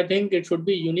 Ma'am, I think it should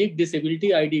be unique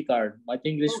disability ID card. I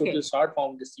think this should start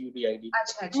from this UDID.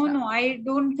 No, I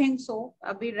don't think so.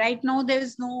 Right now, there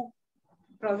is no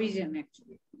provision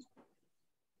actually.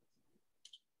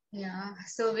 Yeah,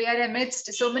 so we are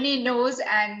amidst so many no's,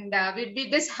 and we'd be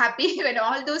this happy when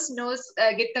all those no's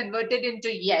get converted into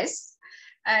yes.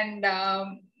 And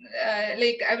I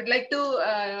would like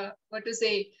to,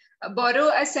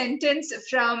 borrow a sentence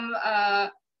from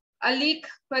Alik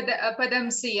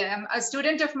Padamsi. A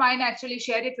student of mine actually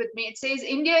shared it with me. It says,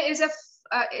 India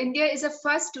is a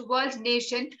first world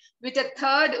nation with a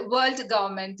third world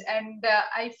government. And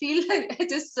I feel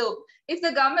it is so. If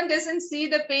the government doesn't see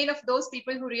the pain of those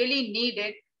people who really need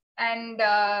it, and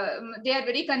they are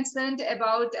very concerned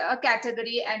about a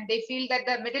category, and they feel that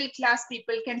the middle class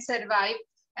people can survive,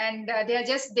 and they are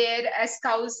just there as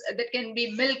cows that can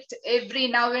be milked every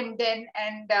now and then,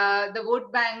 and the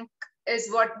vote bank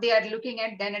is what they are looking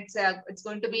at, then it's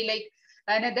going to be like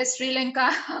another Sri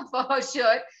Lanka for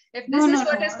sure. If this is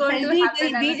what is going to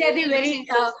happen, these are the very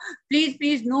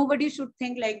please nobody should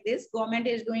think like this. Government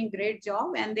is doing great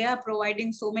job and they are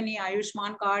providing so many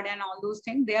Ayushman card and all those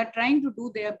things. They are trying to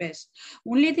do their best.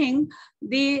 Only thing,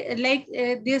 they like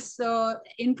this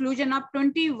inclusion of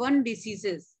 21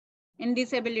 diseases in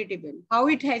disability bill. How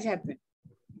it has happened?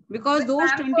 Because those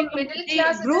 21 middle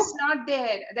class is not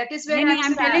there. That is where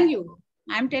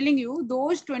I'm telling you,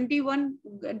 those 21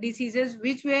 diseases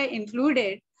which were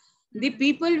included, the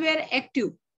people were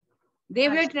active. They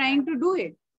were trying to do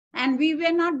it, and we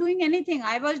were not doing anything.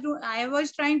 I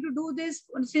was trying to do this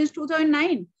since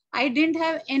 2009. I didn't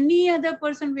have any other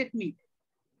person with me,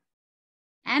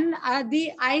 and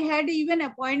I had even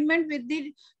appointment with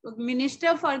the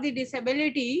Minister for the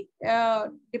Disability,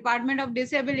 Department of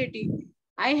Disability.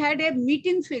 I had a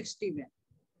meeting fixed even.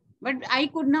 But I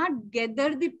could not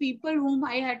gather the people whom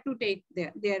I had to take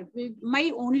there.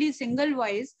 My only single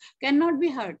voice cannot be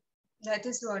heard. That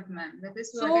is what, ma'am. That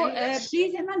is what. So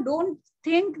please, don't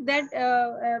think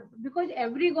that because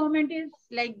every government is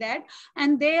like that,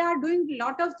 and they are doing a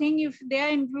lot of things. If they are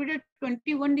included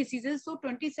 21 diseases, so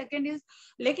 22nd is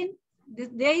like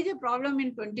there is a problem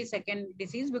in 22nd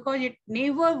disease because it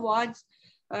never was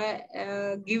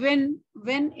given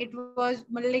when it was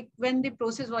like when the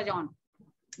process was on.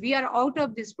 We are out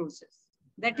of this process.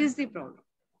 That is the problem.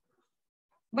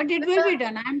 But it will be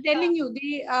done. I'm telling you,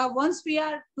 once we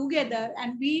are together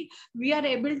and we are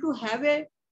able to have a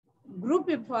group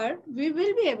effort, we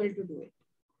will be able to do it.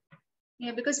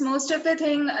 Yeah, because most of the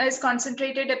thing is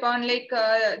concentrated upon like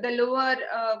the lower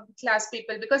class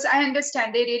people, because I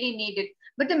understand they really need it.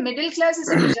 But the middle class is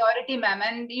a majority, ma'am.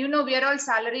 And you know, we are all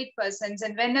salaried persons.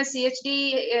 And when a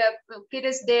CHD kid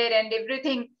is there and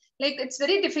everything, like it's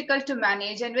very difficult to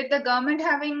manage. And with the government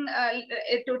having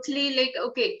a totally like,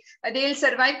 okay, they'll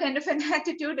survive kind of an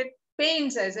attitude, it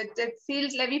pains us. It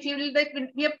feels like we feel like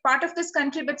we are part of this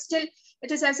country, but still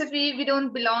it is as if we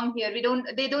don't belong here.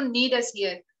 They don't need us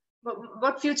here.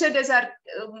 What future does our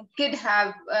kid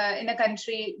have in a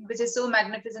country which is so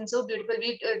magnificent, so beautiful?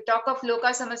 We talk of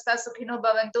Loka Samasta Sukhino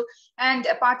Bhavantu, and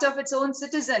a part of its own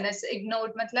citizen is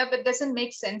ignored. Matlab, it doesn't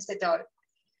make sense at all.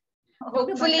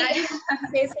 Hopefully,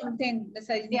 say something.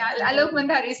 Yeah, Alok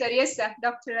Bhandari sir. Yes, sir.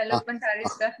 Dr. Alok Bhandari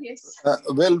sir. Yes.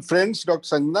 Well, friends,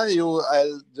 Dr. Sanjana,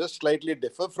 I'll just slightly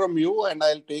differ from you, and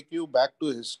I'll take you back to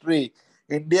history.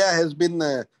 India has been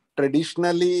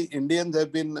traditionally, Indians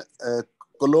have been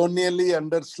colonially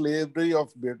under slavery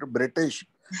of British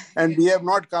And we have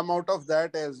not come out of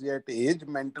that as yet age.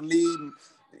 Mentally,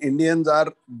 Indians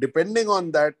are depending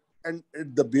on that. And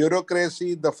the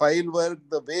bureaucracy, the file work,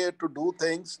 the way to do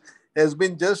things has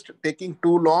been just taking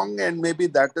too long. And maybe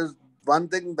that is one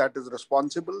thing that is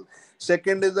responsible.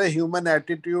 Second is a human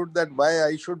attitude that why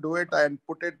I should do it and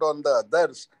put it on the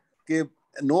others. Okay,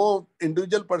 no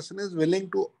individual person is willing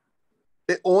to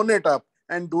own it up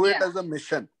and do it as a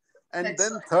mission. And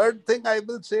then third thing I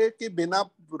will say कि बिना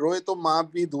रोए तो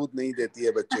माँ भी दूध नहीं देती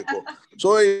है बच्चे को.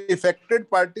 So affected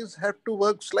parties have to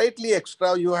work slightly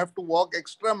extra. You have to walk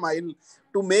extra mile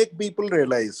to make people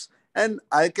realize. And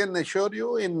I can assure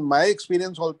you, in my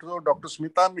experience also, Dr.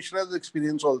 Smita Mishra's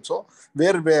experience also,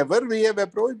 wherever we have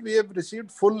approached, we have received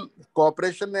full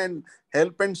cooperation and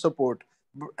help and support.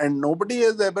 And nobody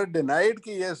has ever denied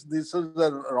कि yes, this is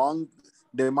a wrong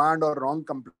demand or wrong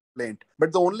complaint.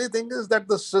 But the only thing is that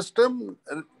the system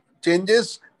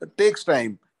changes takes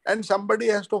time, and somebody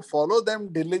has to follow them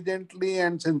diligently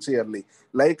and sincerely.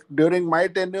 Like during my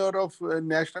tenure of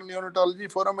National Neonatology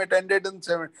Forum, it ended in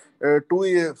 2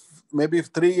 years, maybe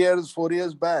 3 years, 4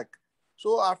 years back.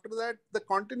 So after that, the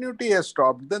continuity has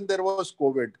stopped. Then there was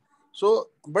COVID. So,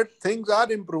 but things are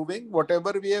improving,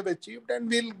 whatever we have achieved, and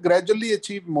we'll gradually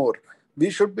achieve more. We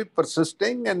should be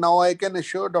persisting. And now I can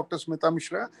assure Dr. Smita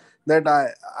Mishra that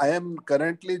I am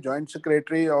currently Joint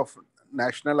Secretary of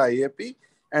National IAP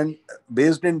and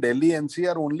based in Delhi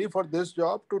NCR only for this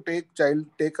job to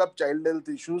take up child health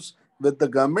issues with the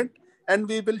government. And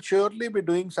we will surely be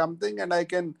doing something. And I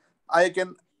can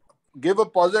give a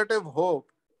positive hope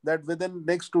that within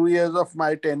next 2 years of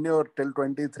my tenure till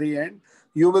 23 end,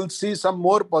 you will see some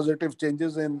more positive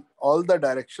changes in all the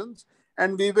directions,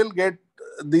 and we will get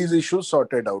these issues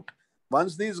sorted out.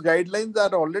 Once these guidelines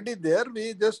are already there,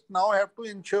 we just now have to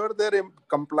ensure their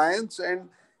compliance and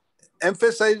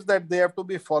emphasize that they have to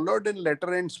be followed in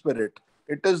letter and spirit.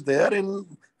 It is there in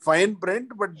fine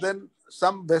print, but then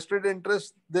some vested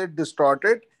interest, they distort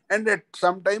it, and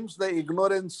sometimes the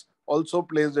ignorance also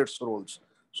plays its roles.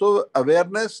 So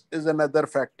awareness is another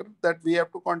factor that we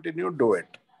have to continue to do it.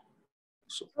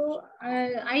 So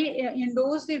I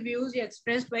endorse the views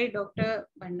expressed by Dr.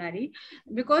 Bhandari,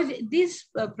 because this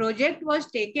project was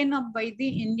taken up by the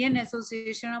Indian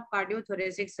Association of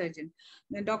Cardiothoracic Surgeons.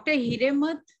 Dr.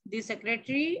 Hiremath, the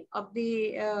secretary of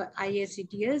the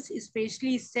IACTS,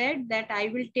 especially said that I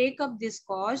will take up this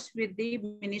cause with the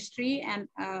ministry and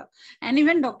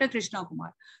even Dr. Krishna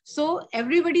Kumar. So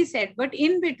everybody said, but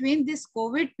in between, this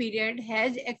COVID period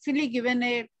has actually given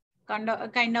a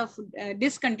kind of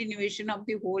discontinuation of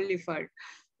the whole effort.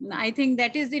 I think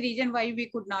that is the reason why we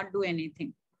could not do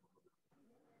anything.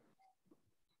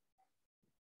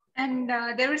 And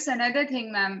there was another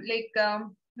thing, ma'am, like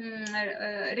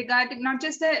regarding not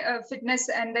just the fitness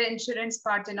and the insurance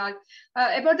part and all,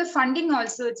 about the funding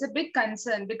also, it's a big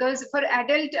concern, because for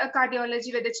adult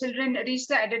cardiology, where the children reach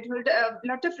the adulthood, a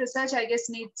lot of research, I guess,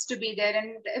 needs to be there.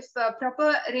 And if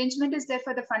proper arrangement is there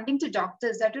for the funding to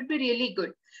doctors, that would be really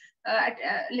good.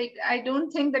 Like, I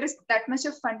don't think there is that much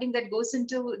of funding that goes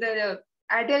into the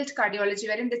adult cardiology,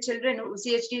 wherein the children who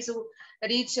CHDs who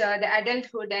reach the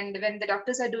adulthood, and when the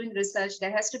doctors are doing research, there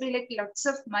has to be like lots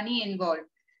of money involved.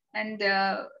 And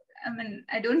I mean,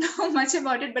 I don't know much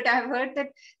about it, but I've heard that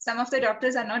some of the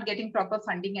doctors are not getting proper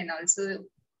funding and all. So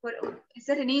is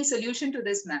there any solution to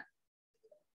this, ma'am?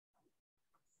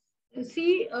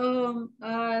 See,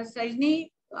 Sajni,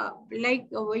 like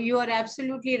you are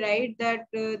absolutely right that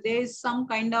there is some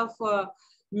kind of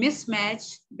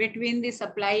mismatch between the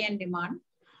supply and demand,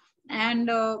 and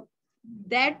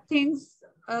that things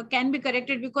can be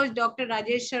corrected, because Dr.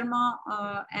 Rajesh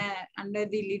Sharma, under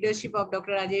the leadership of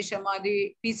Dr. Rajesh Sharma,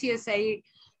 the PCSI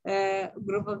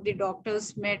group of the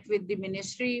doctors met with the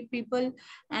ministry people,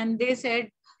 and they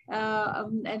said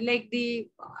like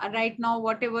right now,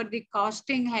 whatever the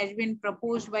costing has been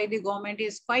proposed by the government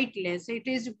is quite less. It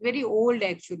is very old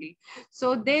actually.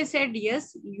 So they said,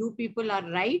 yes, you people are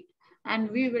right,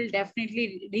 and we will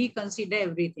definitely reconsider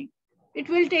everything. It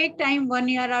will take time, 1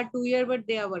 year or 2 years, but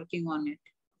they are working on it.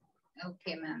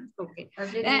 Okay, ma'am. Okay.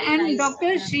 And nice.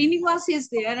 Dr. Srinivas is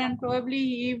there, and probably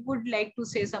he would like to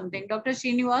say something. Dr.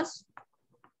 Srinivas?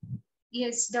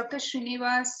 Yes, Dr.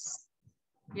 Srinivas.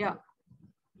 Yeah.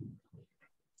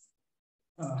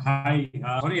 Hi.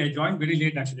 Sorry, I joined very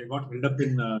late actually. I got held up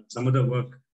in some other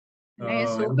work. Yes,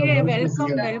 okay.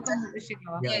 Welcome,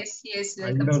 Srinivas. Yeah. Yes,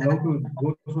 welcome. I would love to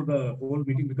go through the whole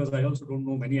meeting, because I also don't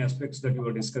know many aspects that you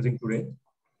are discussing today.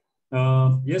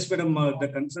 Yes, madam, the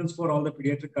concerns for all the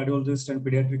pediatric cardiologists and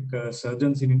pediatric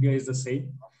surgeons in India is the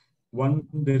same. One,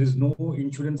 there is no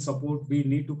insurance support. We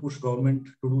need to push government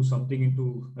to do something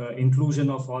into inclusion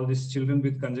of all these children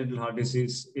with congenital heart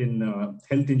disease in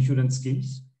health insurance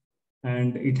schemes.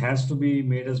 And it has to be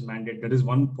made as mandate. That is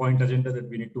one point agenda that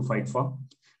we need to fight for.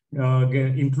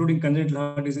 Including congenital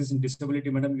heart disease and disability,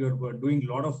 madam, you are doing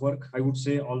a lot of work, I would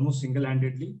say almost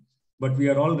single-handedly, but we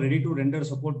are all ready to render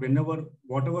support whenever,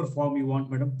 whatever form you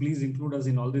want, madam. Please include us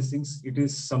in all these things. It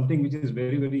is something which is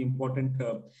very, very important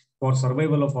for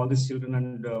survival of all these children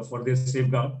and for their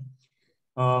safeguard.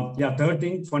 Yeah, third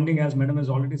thing, funding, as madam has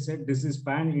already said, this is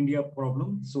pan-India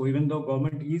problem. So even though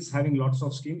government is having lots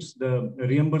of schemes, the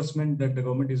reimbursement that the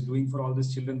government is doing for all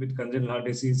these children with congenital heart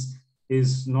disease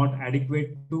is not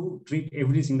adequate to treat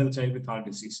every single child with heart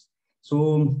disease.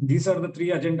 So these are the three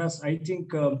agendas I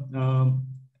think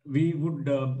we would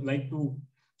like to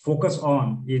focus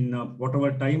on in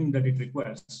whatever time that it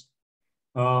requires.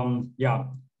 Yeah.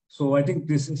 So I think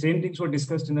this same things were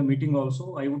discussed in the meeting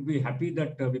also. I would be happy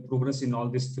that we progress in all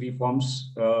these three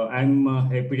forms. I'm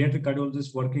a pediatric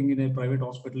cardiologist working in a private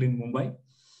hospital in Mumbai.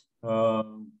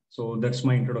 So that's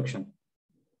my introduction.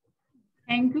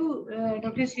 Thank you,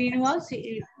 Dr. Srinivas.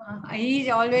 He is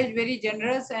always very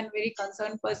generous and very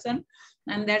concerned person.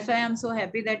 And that's why I'm so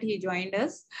happy that he joined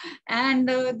us. And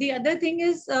the other thing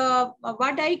is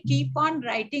what I keep on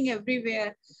writing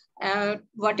everywhere,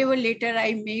 whatever letter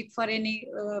I make for any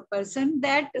person,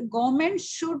 that government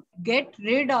should get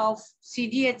rid of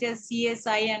CGHS,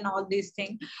 CSI and all these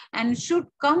things and should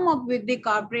come up with the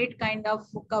corporate kind of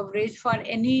coverage for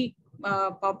any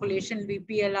population,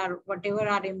 BPL or whatever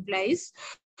our implies,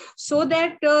 so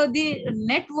that the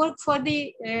network for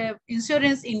the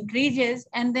insurance increases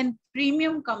and then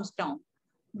premium comes down.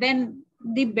 Then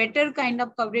the better kind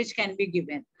of coverage can be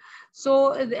given.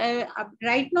 So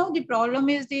right now the problem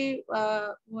is the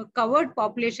covered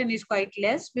population is quite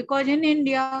less, because in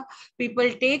India people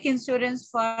take insurance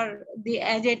for the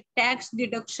as a tax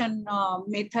deduction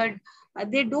method.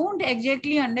 They don't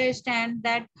exactly understand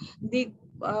that the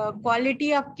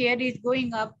quality of care is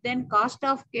going up, then cost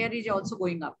of care is also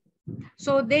going up.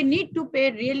 So they need to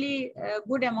pay really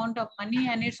good amount of money,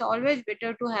 and it's always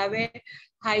better to have a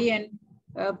high-end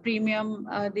premium,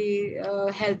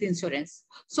 health insurance.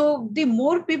 So the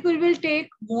more people will take,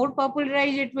 more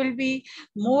popularized it will be,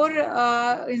 more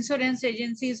insurance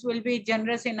agencies will be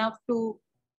generous enough to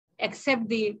accept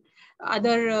the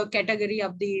other category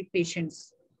of the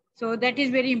patients. So that is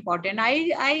very important.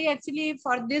 I actually,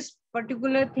 for this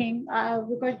particular thing,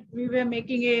 because we were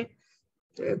making a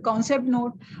concept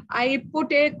note, I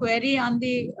put a query on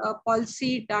the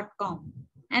policy.com,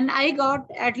 and I got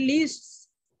at least,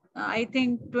 I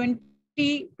think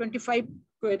 25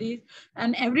 queries,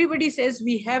 and everybody says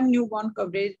we have newborn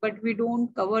coverage, but we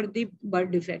don't cover the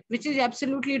birth defect, which is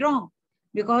absolutely wrong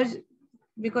because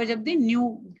of the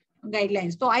new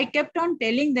guidelines. So I kept on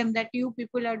telling them that you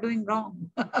people are doing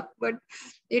wrong, but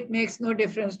it makes no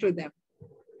difference to them.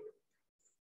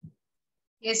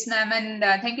 Yes, ma'am, and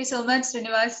thank you so much,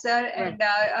 Srinivas sir. And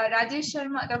Rajesh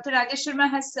Sharma, Dr. Rajesh Sharma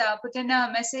has put in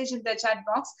a message in the chat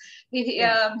box. He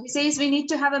says we need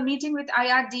to have a meeting with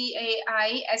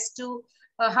IRDAI as to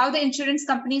how the insurance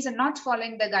companies are not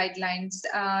following the guidelines.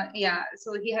 Yeah,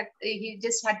 so he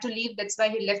just had to leave. That's why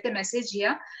he left the message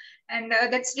here, and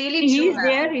that's really true. He's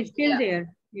there. He's still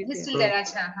there. He's still there.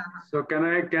 So can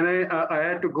I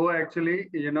had to go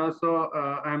actually. So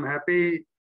I'm happy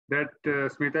that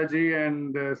Smita ji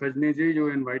and Sajni ji, you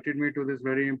invited me to this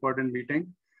very important meeting.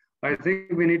 I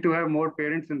think we need to have more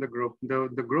parents in the group.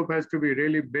 The group has to be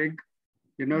really big,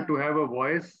 to have a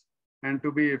voice and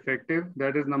to be effective.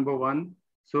 That is number one.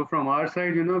 So from our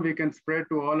side, we can spread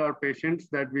to all our patients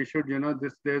that we should,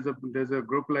 there's a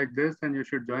group like this and you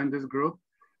should join this group.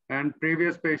 And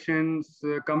previous patients,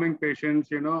 coming patients,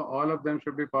 all of them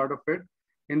should be part of it.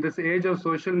 In this age of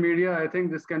social media, I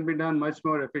think this can be done much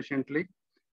more efficiently.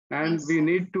 And we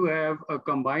need to have a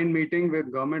combined meeting with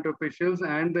government officials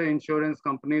and the insurance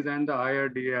companies and the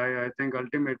IRDAI, I think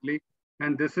ultimately.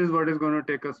 And this is what is going to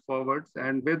take us forwards.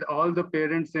 And with all the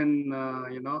parents in,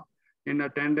 in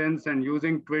attendance and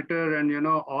using Twitter and,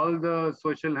 all the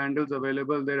social handles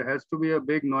available, there has to be a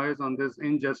big noise on this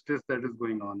injustice that is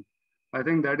going on. I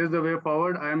think that is the way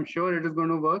forward. I am sure it is going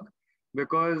to work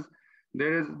because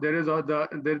this is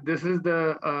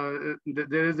the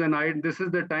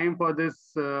time for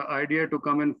this idea to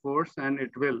come in force, and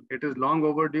it will. It is long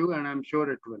overdue, and I'm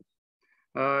sure it will.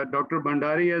 Dr.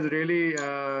 Bhandari has really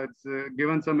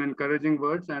given some encouraging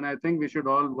words, and I think we should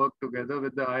all work together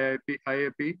with the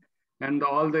IAP, and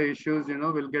all the issues,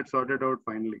 will get sorted out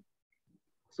finally.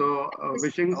 So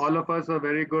wishing all of us a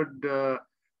very good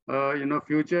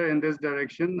future in this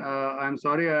direction. I'm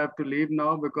sorry I have to leave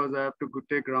now because I have to go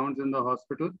take rounds in the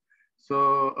hospital.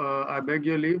 So I beg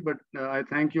your leave, but I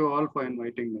thank you all for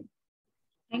inviting me.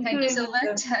 Thank you so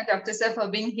much, Dr. Sir, for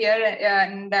being here.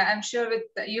 And I'm sure with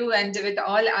you and with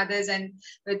all others and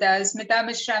with Smita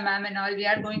Mishra ma'am and all, we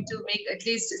are going to make at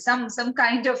least some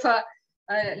kind of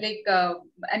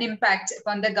an impact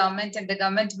upon the government, and the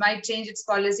government might change its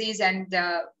policies and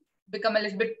become a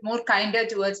little bit more kinder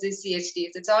towards these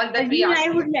CHDs. It's all that we ask.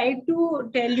 I would like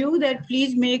to tell you that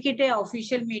please make it an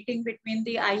official meeting between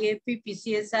the IAP,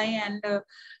 PCSI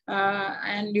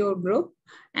and your group,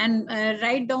 and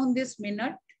write down this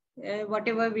minute,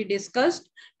 whatever we discussed,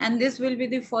 and this will be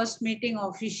the first meeting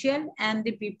official, and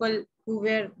the people who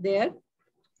were there,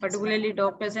 particularly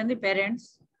doctors and the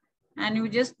parents, and you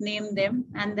just name them,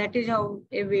 and that is how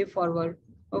a way forward.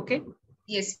 Okay?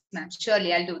 Yes, ma'am.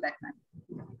 Surely I'll do that, ma'am.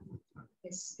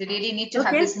 Yes, we really need to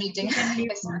have this meeting.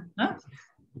 Yes, ma'am. Huh?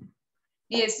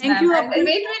 Yes, thank ma'am. you.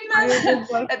 Wait,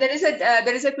 ma'am.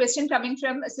 There is a question coming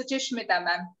from Suchishmita,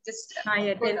 ma'am. Just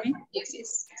yeah, tell me.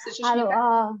 Yes.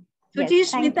 Hello.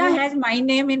 Suchishmita has my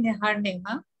name in her name,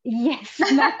 huh? Yes,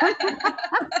 ma'am.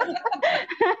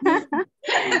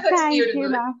 Thank you,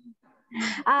 ma'am.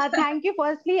 Thank you.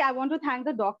 Firstly, I want to thank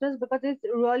the doctors because it's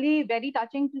really very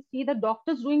touching to see the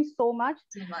doctors doing so much.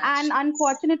 And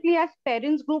unfortunately, as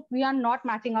parents group, we are not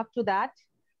matching up to that.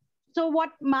 So what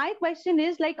my question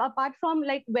is, like, apart from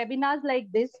like webinars like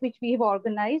this, which we have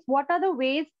organized, what are the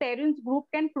ways parents group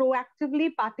can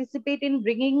proactively participate in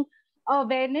bringing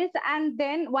awareness? And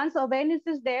then once awareness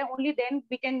is there, only then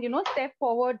we can, step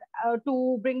forward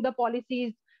to bring the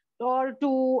policies or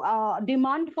to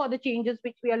demand for the changes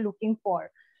which we are looking for.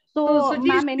 So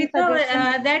ma'am, any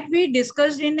suggestions? That we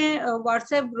discussed in a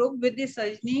WhatsApp group with the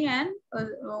Sajni, and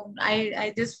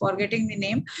I just forgetting the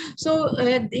name. So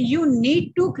you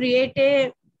need to create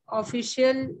a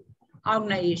official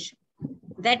organization.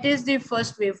 That is the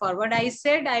first way forward. I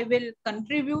said I will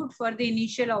contribute for the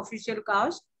initial official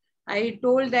cost. I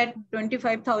told that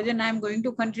 25,000 I am going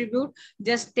to contribute.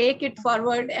 Just take it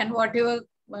forward, and whatever,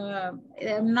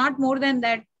 not more than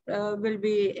that will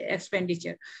be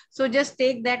expenditure. So just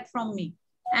take that from me,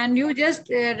 and you just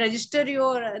register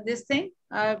your this thing,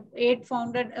 8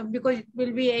 founded, because it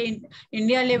will be a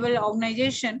India level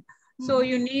organization. So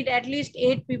you need at least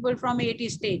 8 people from 8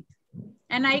 states,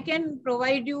 and I can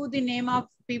provide you the name of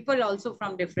people also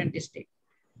from different states.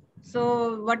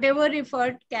 So whatever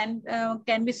effort can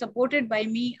be supported by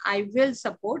me, I will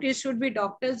support. It should be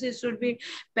doctors, it should be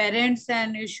parents,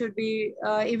 and it should be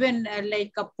even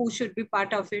like Kappu should be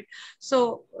part of it.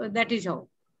 So that is how.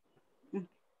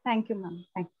 Thank you, ma'am.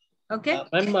 Thank you. Okay.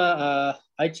 Ma'am,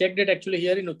 I checked it actually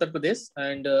here in Uttar Pradesh,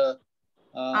 and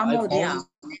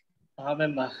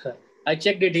I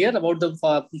checked it here about the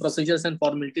procedures and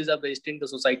formalities of registering the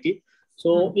society.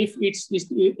 So if it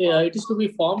is to be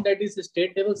formed, that is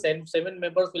state level, 7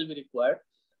 members will be required.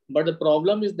 But the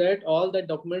problem is that all the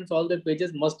documents, all the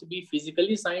pages must be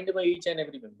physically signed by each and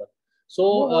every member.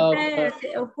 So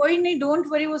कोई नहीं, don't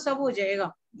worry, वो सब हो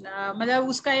जाएगा. मतलब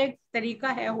उसका एक तरीका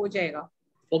है, हो जाएगा.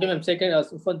 Okay, ma'am. Second,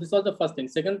 this was the first thing.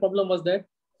 Second problem was that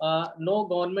no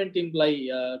government employee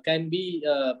can be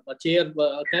a chair,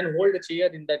 can hold a chair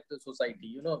in that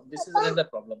society. This is another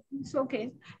problem. It's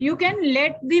okay. You can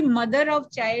let the mother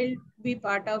of child be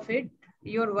part of it,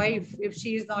 your wife, if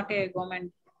she is not a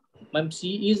government. Ma'am,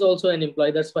 she is also an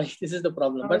employee. That's why this is the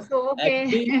problem. But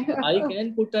actually, I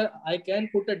can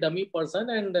put a dummy person,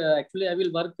 and actually I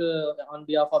will work on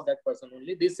behalf of that person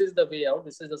only. This is the way out.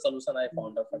 This is the solution I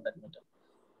found out for that matter.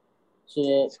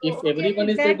 So if everyone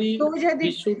is ready,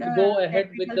 we should go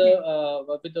ahead with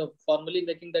the formally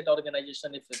making that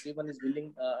organization. If everyone is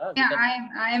willing,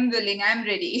 I am willing. I am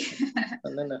ready.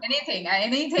 No.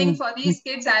 Anything for these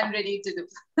kids, I am ready to do.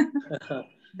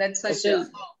 That's for sure.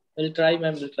 We'll try,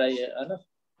 ma'am. We'll try.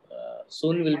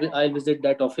 Soon I'll visit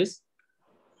that office,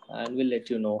 and we'll let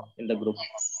you know in the group.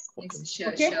 Yes,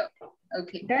 sure.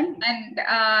 Okay. Done. And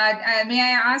may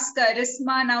I ask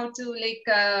Risma now to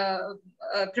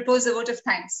propose a vote of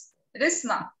thanks?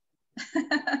 Risma.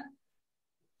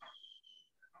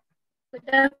 Good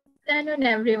afternoon,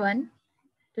 everyone.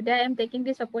 Today I am taking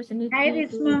this opportunity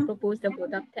to propose the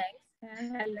vote of thanks.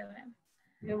 Hello, ma'am.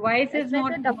 Your voice is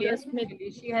not clear.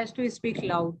 She has to speak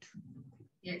loud.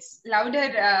 Yes,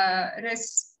 louder,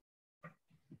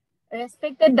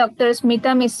 Respected Dr.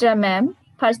 Smita Mishra, ma'am.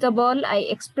 First of all, I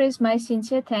express my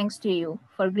sincere thanks to you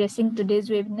for gracing today's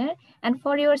webinar and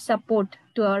for your support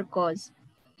to our cause.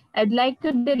 I'd like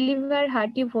to deliver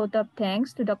hearty vote of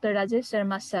thanks to Dr. Rajesh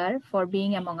Sharma sir for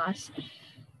being among us.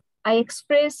 I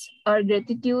express our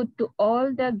gratitude to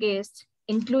all the guests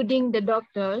including the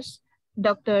doctors,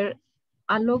 Dr.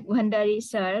 Alok Bhandari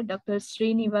sir, Dr.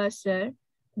 Srinivas sir,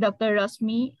 Dr.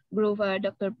 Rasmi Grover,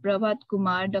 Dr. Prabhat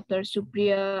Kumar, Dr.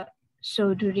 Supriya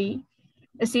Chaudhary.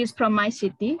 She is from my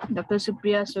city, Dr.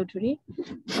 Supriya Chaudhary.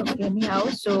 Okay, anyhow,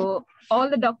 so all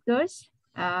the doctors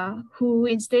who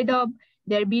instead of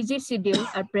their busy schedule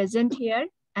are present here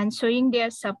and showing their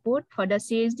support for the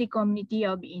CHD community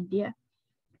of India.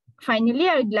 Finally,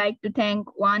 I would like to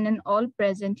thank one and all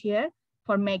present here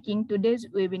for making today's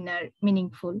webinar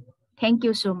meaningful. Thank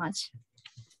you so much.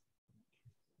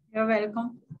 You're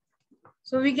welcome.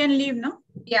 So we can leave now?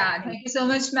 Yeah, thank you so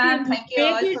much, ma'am. Thank you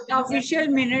all. Take it official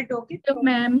minute, okay?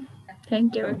 Ma'am.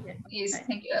 Thank you. Okay. Yes,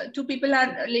 thank you. Two people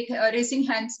are like raising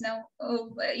hands now.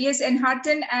 Yes, and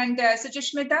Hartan and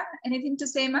Suchishmita, anything to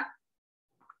say, ma'am?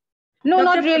 No,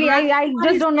 Dr. not really. I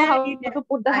just don't know how Prabhat to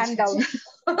put the hand down.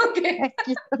 Okay.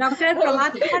 Dr.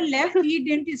 Prabhat Kumar left, he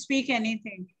didn't speak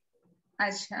anything.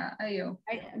 Acha, ayo.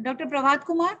 Dr. Prabhat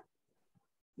Kumar?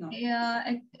 No. Yeah,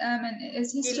 I mean,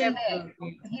 is he still there?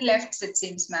 He left, it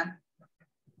seems, ma'am.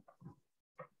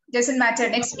 Doesn't matter.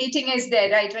 Next meeting is there,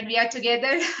 right? When we are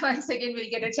together, once again, we'll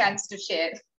get a chance to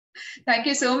share. Thank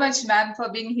you so much, ma'am, for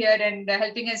being here and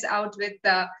helping us out with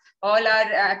all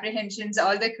our apprehensions,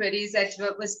 all the queries that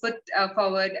was put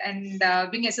forward, and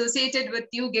being associated with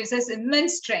you gives us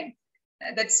immense strength.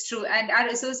 That's true. And our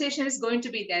association is going to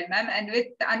be there, ma'am. And with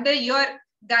under your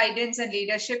guidance and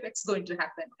leadership, it's going to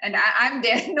happen. And I'm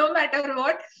there no matter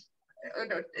what.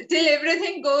 Till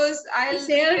everything goes, I'll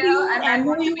share you and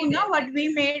MOU now, what we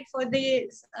made for the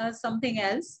something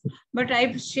else. But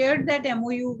I've shared that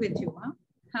MOU with you.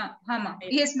 Huh?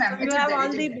 Yes, ma'am. So you have all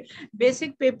the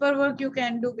basic paperwork you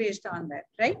can do based on that,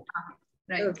 right?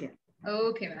 Right. Okay.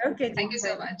 Okay, ma'am. Okay. Thank you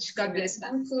so much. God bless,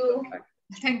 ma'am.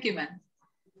 Thank you, ma'am.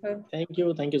 Thank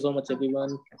you. Thank you so much,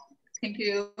 everyone. Thank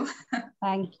you.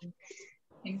 Thank you.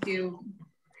 Thank you.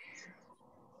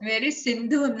 Where is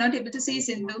Sindhu? I'm not able to see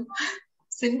Sindhu.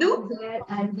 Sindhu?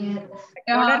 I'm here.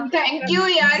 Thank you,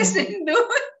 yaar, Sindhu.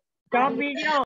 Stop video.